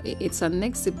 Now, it's an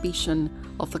exhibition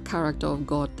of the character of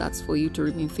God. That's for you to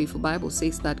remain faithful. Bible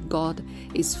says that God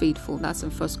is faithful. That's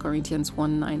in 1 Corinthians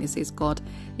 1:9. It says God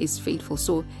is faithful.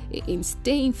 So in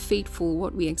staying faithful,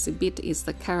 what we exhibit is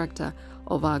the character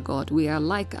of our God. We are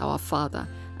like our Father,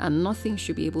 and nothing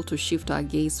should be able to shift our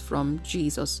gaze from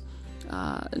Jesus.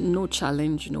 No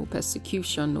challenge, no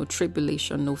persecution, no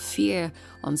tribulation, no fear,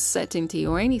 uncertainty,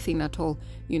 or anything at all,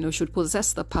 should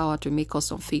possess the power to make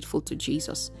us unfaithful to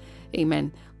Jesus.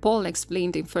 Amen. Paul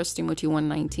explained in 1 Timothy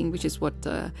 1:19, which is what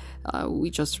we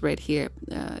just read here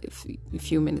a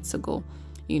few minutes ago,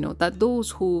 that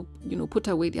those who, put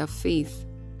away their faith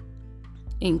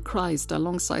in Christ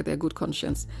alongside their good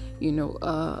conscience,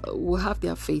 will have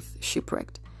their faith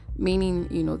shipwrecked. Meaning,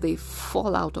 they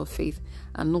fall out of faith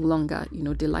and no longer,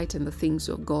 delight in the things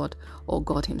of God or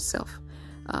God himself.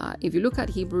 If you look at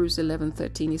Hebrews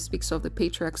 11:13, it speaks of the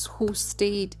patriarchs who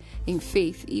stayed in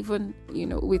faith, even,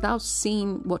 without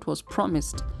seeing what was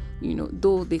promised,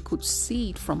 though they could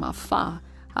see it from afar.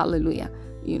 Hallelujah.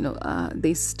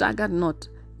 They staggered not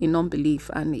in unbelief,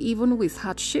 and even with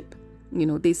hardship,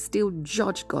 they still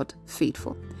judged God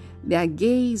faithful. Their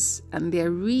gaze and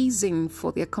their reason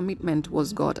for their commitment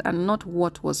was God and not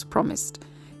what was promised.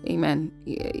 Amen.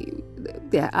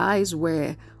 Their eyes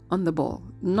were on the ball,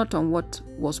 not on what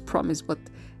was promised, but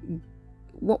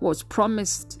what was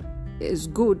promised is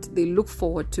good. They look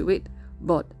forward to it,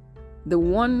 but the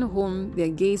one whom their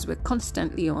gaze were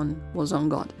constantly on was on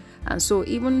God. And so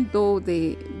even though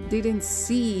they didn't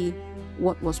see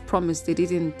what was promised, they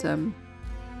didn't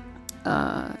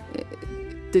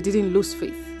lose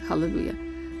faith. Hallelujah.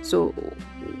 So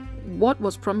what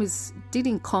was promised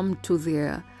didn't come to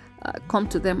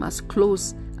them as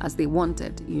close as they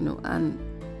wanted, and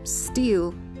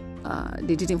still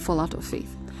they didn't fall out of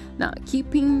faith. Now,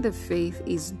 keeping the faith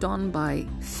is done by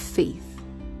faith.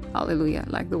 Hallelujah.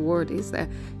 Like the word is there,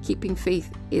 keeping faith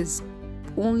is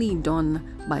only done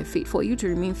by faith. For you to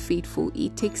remain faithful,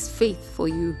 it takes faith for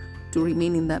you to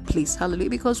remain in that place. Hallelujah.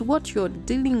 Because what you're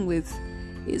dealing with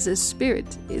is a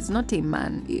spirit. It's not a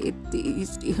man.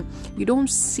 You don't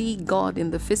see God in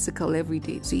the physical every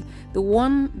day. See, the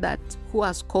one who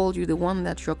has called you, the one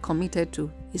that you're committed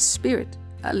to, is spirit.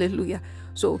 Hallelujah.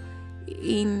 So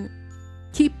in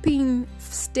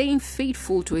staying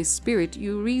faithful to a spirit,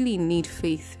 you really need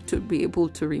faith to be able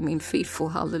to remain faithful.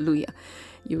 Hallelujah.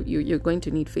 You're going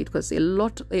to need faith, because a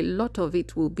lot of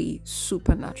it will be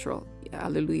supernatural.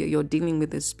 Hallelujah. You're dealing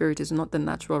with the spirit, is not the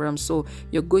natural realm. So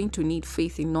you're going to need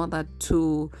faith in order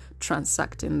to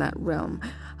transact in that realm.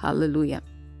 Hallelujah.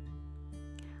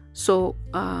 So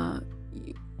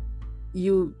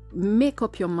you make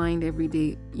up your mind every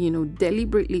day,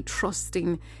 deliberately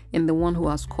trusting in the one who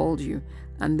has called you.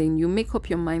 And then you make up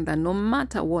your mind that no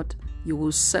matter what, you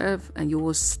will serve and you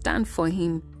will stand for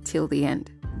him till the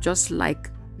end. Just like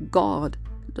God,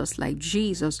 just like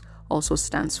Jesus also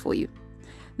stands for you.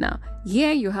 Now,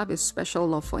 here you have a special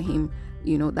love for him,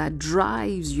 that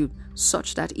drives you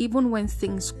such that even when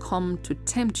things come to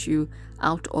tempt you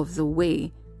out of the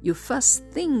way, you first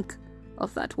think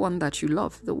of that one that you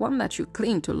love, the one that you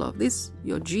claim to love. This,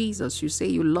 your Jesus, you say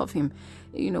you love him.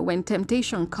 When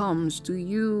temptation comes, do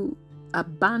you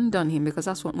abandon him? Because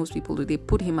that's what most people do. They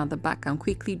put him at the back and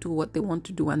quickly do what they want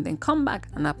to do, and then come back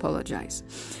and apologize,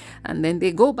 and then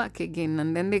they go back again,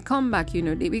 and then they come back,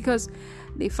 because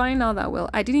they find out that, well,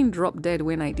 I didn't drop dead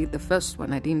when I did the first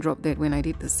one. I didn't drop dead when I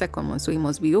did the second one. So it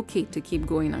must be okay to keep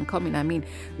going and coming. I mean,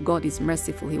 God is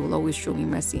merciful. He will always show me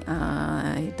mercy.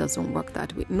 It doesn't work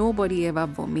that way. Nobody ever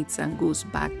vomits and goes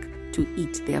back to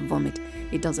eat their vomit.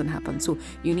 It doesn't happen. So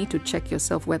you need to check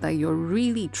yourself whether you're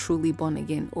really truly born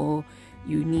again, or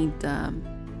you need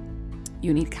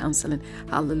counseling.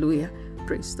 Hallelujah.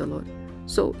 Praise the Lord.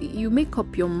 So you make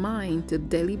up your mind to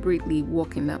deliberately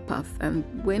walk in that path. And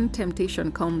when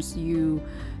temptation comes, you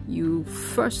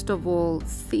first of all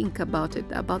think about it,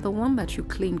 about the one that you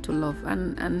claim to love,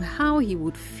 and how he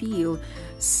would feel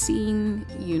seeing,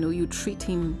 you treat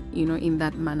him, in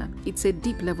that manner. It's a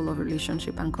deep level of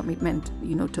relationship and commitment,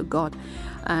 to God.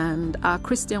 And our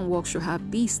Christian walk should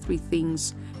have these three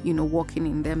things, walking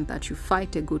in them: that you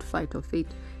fight a good fight of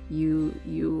faith,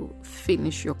 you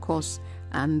finish your course,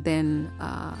 and then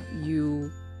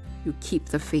you keep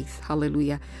the faith.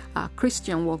 Hallelujah. Our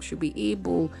Christian walk should be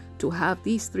able to have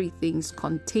these three things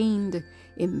contained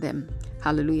in them.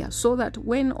 Hallelujah. So that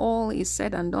when all is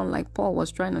said and done, like Paul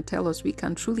was trying to tell us, we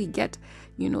can truly get,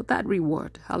 that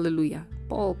reward. Hallelujah.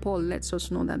 Paul lets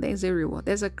us know that there's a reward.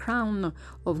 There's a crown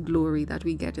of glory that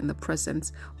we get in the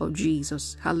presence of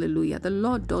Jesus. Hallelujah. The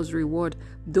Lord does reward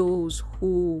those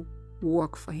who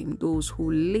work for him, those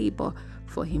who labor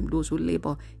for him, those who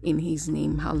labor in his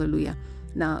name. Hallelujah.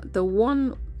 Now, the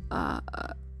one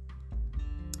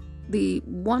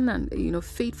and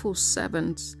faithful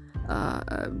servants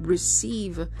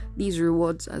receive these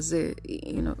rewards as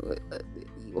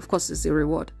of course, it's a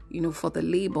reward, for the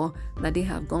labor that they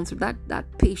have gone through, that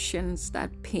patience,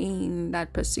 that pain,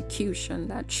 that persecution,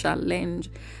 that challenge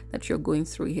that you're going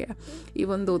through here.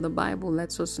 Even though the Bible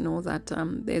lets us know that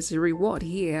there's a reward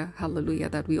here, hallelujah,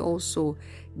 that we also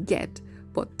get,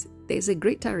 but there's a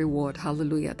greater reward,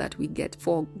 hallelujah, that we get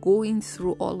for going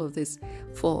through all of this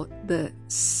for the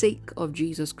sake of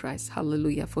Jesus Christ,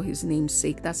 hallelujah, for his name's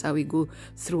sake. That's how we go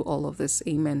through all of this,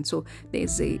 amen. So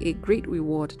there's a great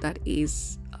reward that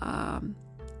is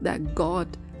that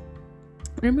God,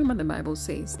 remember the Bible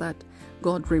says that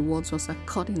God rewards us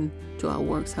according to our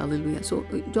works, hallelujah. So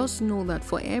just know that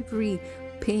for every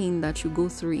pain that you go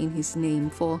through in his name,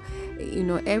 for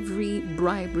every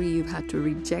bribery you've had to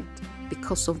reject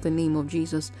because of the name of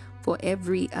Jesus, for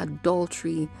every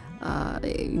adultery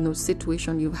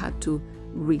situation you've had to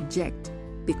reject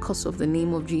because of the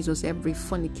name of Jesus, every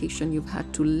fornication you've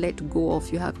had to let go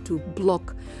of, you have to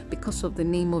block because of the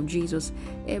name of Jesus,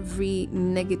 every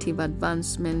negative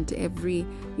advancement, every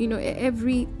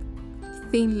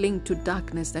thing linked to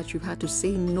darkness that you've had to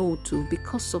say no to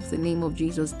because of the name of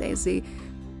Jesus, there's a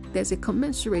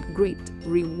commensurate great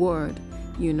reward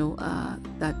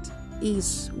that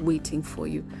is waiting for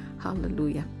you.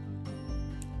 Hallelujah.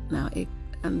 Now,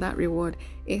 and that reward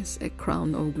is a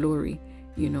crown of glory,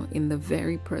 in the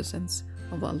very presence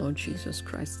of our Lord Jesus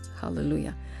Christ.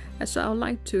 Hallelujah. And so I would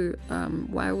like to,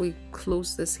 while we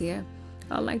close this here,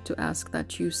 I'd like to ask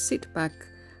that you sit back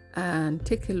and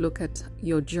take a look at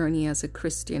your journey as a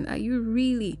Christian. Are you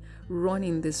really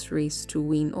running this race to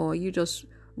win, or are you just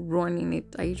running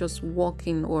it? Are you just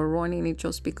walking or running it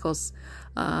just because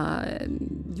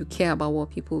you care about what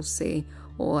people say?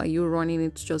 Or are you running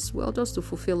it just to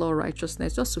fulfill all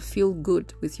righteousness, just to feel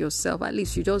good with yourself? At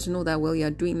least you just know that,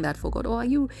 you're doing that for God. Or are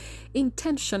you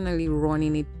intentionally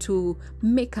running it to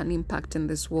make an impact in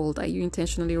this world? Are you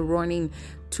intentionally running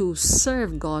to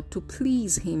serve God, to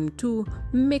please him, to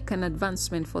make an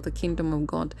advancement for the kingdom of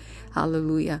God?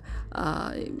 Hallelujah.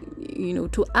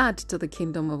 To add to the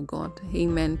kingdom of God.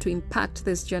 Amen. To impact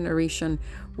this generation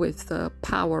with the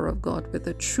power of God, with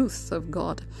the truth of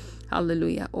God.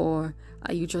 Hallelujah. Or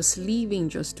are you just living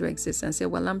just to exist and say,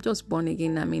 I'm just born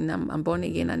again. I'm born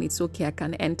again and it's okay. I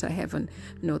can enter heaven.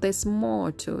 No, there's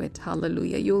more to it.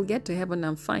 Hallelujah. You'll get to heaven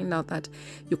and find out that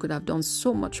you could have done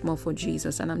so much more for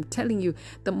Jesus. And I'm telling you,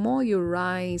 the more you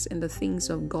rise in the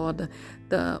things of God,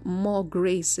 the more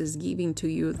grace is given to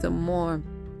you, the more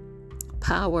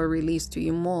power released to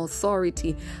you, more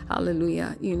authority.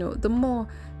 Hallelujah.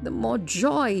 The more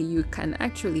joy you can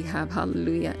actually have.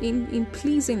 Hallelujah. In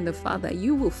pleasing the Father,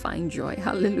 you will find joy.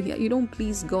 Hallelujah. You don't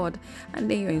please God and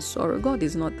then you're in sorrow. God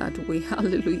is not that way.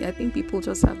 Hallelujah. I think people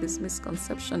just have this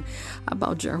misconception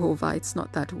about Jehovah. It's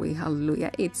not that way.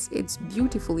 Hallelujah. It's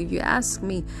beautiful. If you ask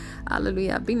me,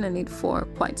 hallelujah, I've been in it for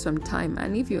quite some time.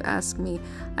 And if you ask me,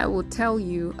 I will tell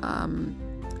you,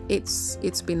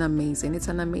 it's been amazing. It's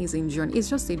an amazing journey. It's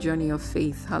just a journey of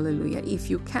faith. Hallelujah. If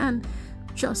you can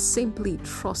just simply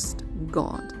trust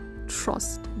God.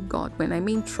 Trust God. When I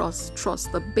mean trust,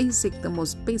 the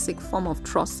most basic form of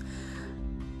trust.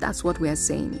 That's what we are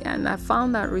saying. And I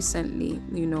found that recently,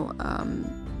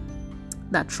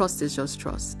 that trust is just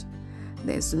trust.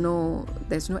 There's no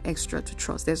extra to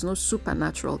trust. There's no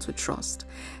supernatural to trust.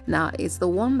 Now, it's the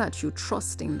one that you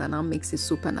trust in that now makes it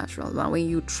supernatural. Now, when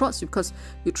you trust, because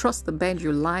you trust the bed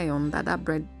you lie on, that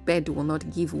bed will not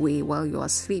give way while you are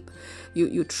asleep.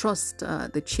 You trust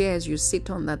the chairs you sit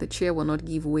on, that the chair will not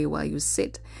give way while you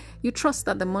sit. You trust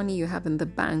that the money you have in the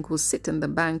bank will sit in the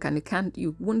bank, and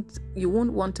you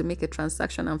won't want to make a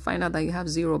transaction and find out that you have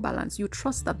zero balance. You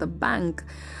trust that the bank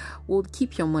will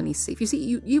keep your money safe. You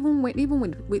see, even with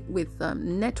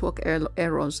network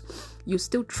errors, you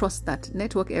still trust that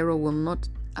network error will not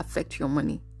affect your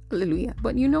money. Hallelujah.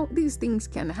 But these things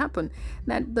can happen.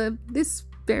 That this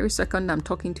very second I'm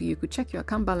talking to you, could check your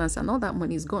account balance and all that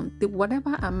money is gone.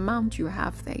 Whatever amount you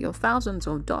have there, your thousands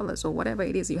of dollars or whatever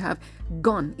it is you have,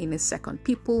 gone in a second.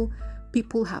 People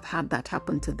have had that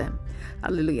happen to them.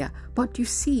 Hallelujah. But you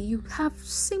see, you have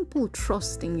simple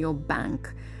trust in your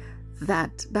bank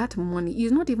that money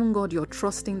is not even God you're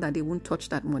trusting that they won't touch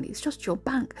that money. It's just your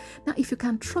bank. Now, if you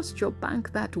can trust your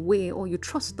bank that way, or you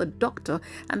trust the doctor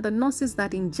and the nurses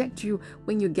that inject you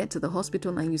when you get to the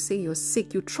hospital and you say you're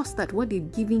sick, you trust that what they're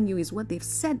giving you is what they've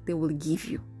said they will give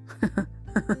you.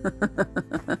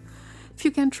 If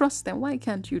you can trust them, why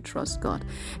can't you trust God?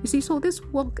 You see, so this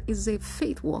walk is a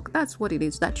faith walk. That's what it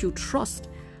is, that you trust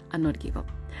and not give up.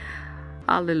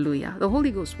 Hallelujah. The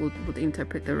Holy Ghost would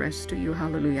interpret the rest to you.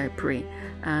 Hallelujah, I pray.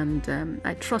 And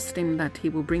I trust Him that He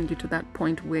will bring you to that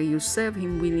point where you serve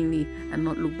Him willingly and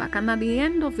not look back. And at the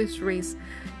end of this race,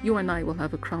 you and I will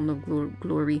have a crown of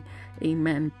glory.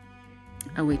 Amen.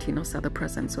 Awaiting us at the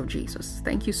presence of Jesus.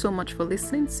 Thank you so much for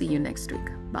listening. See you next week.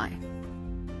 Bye.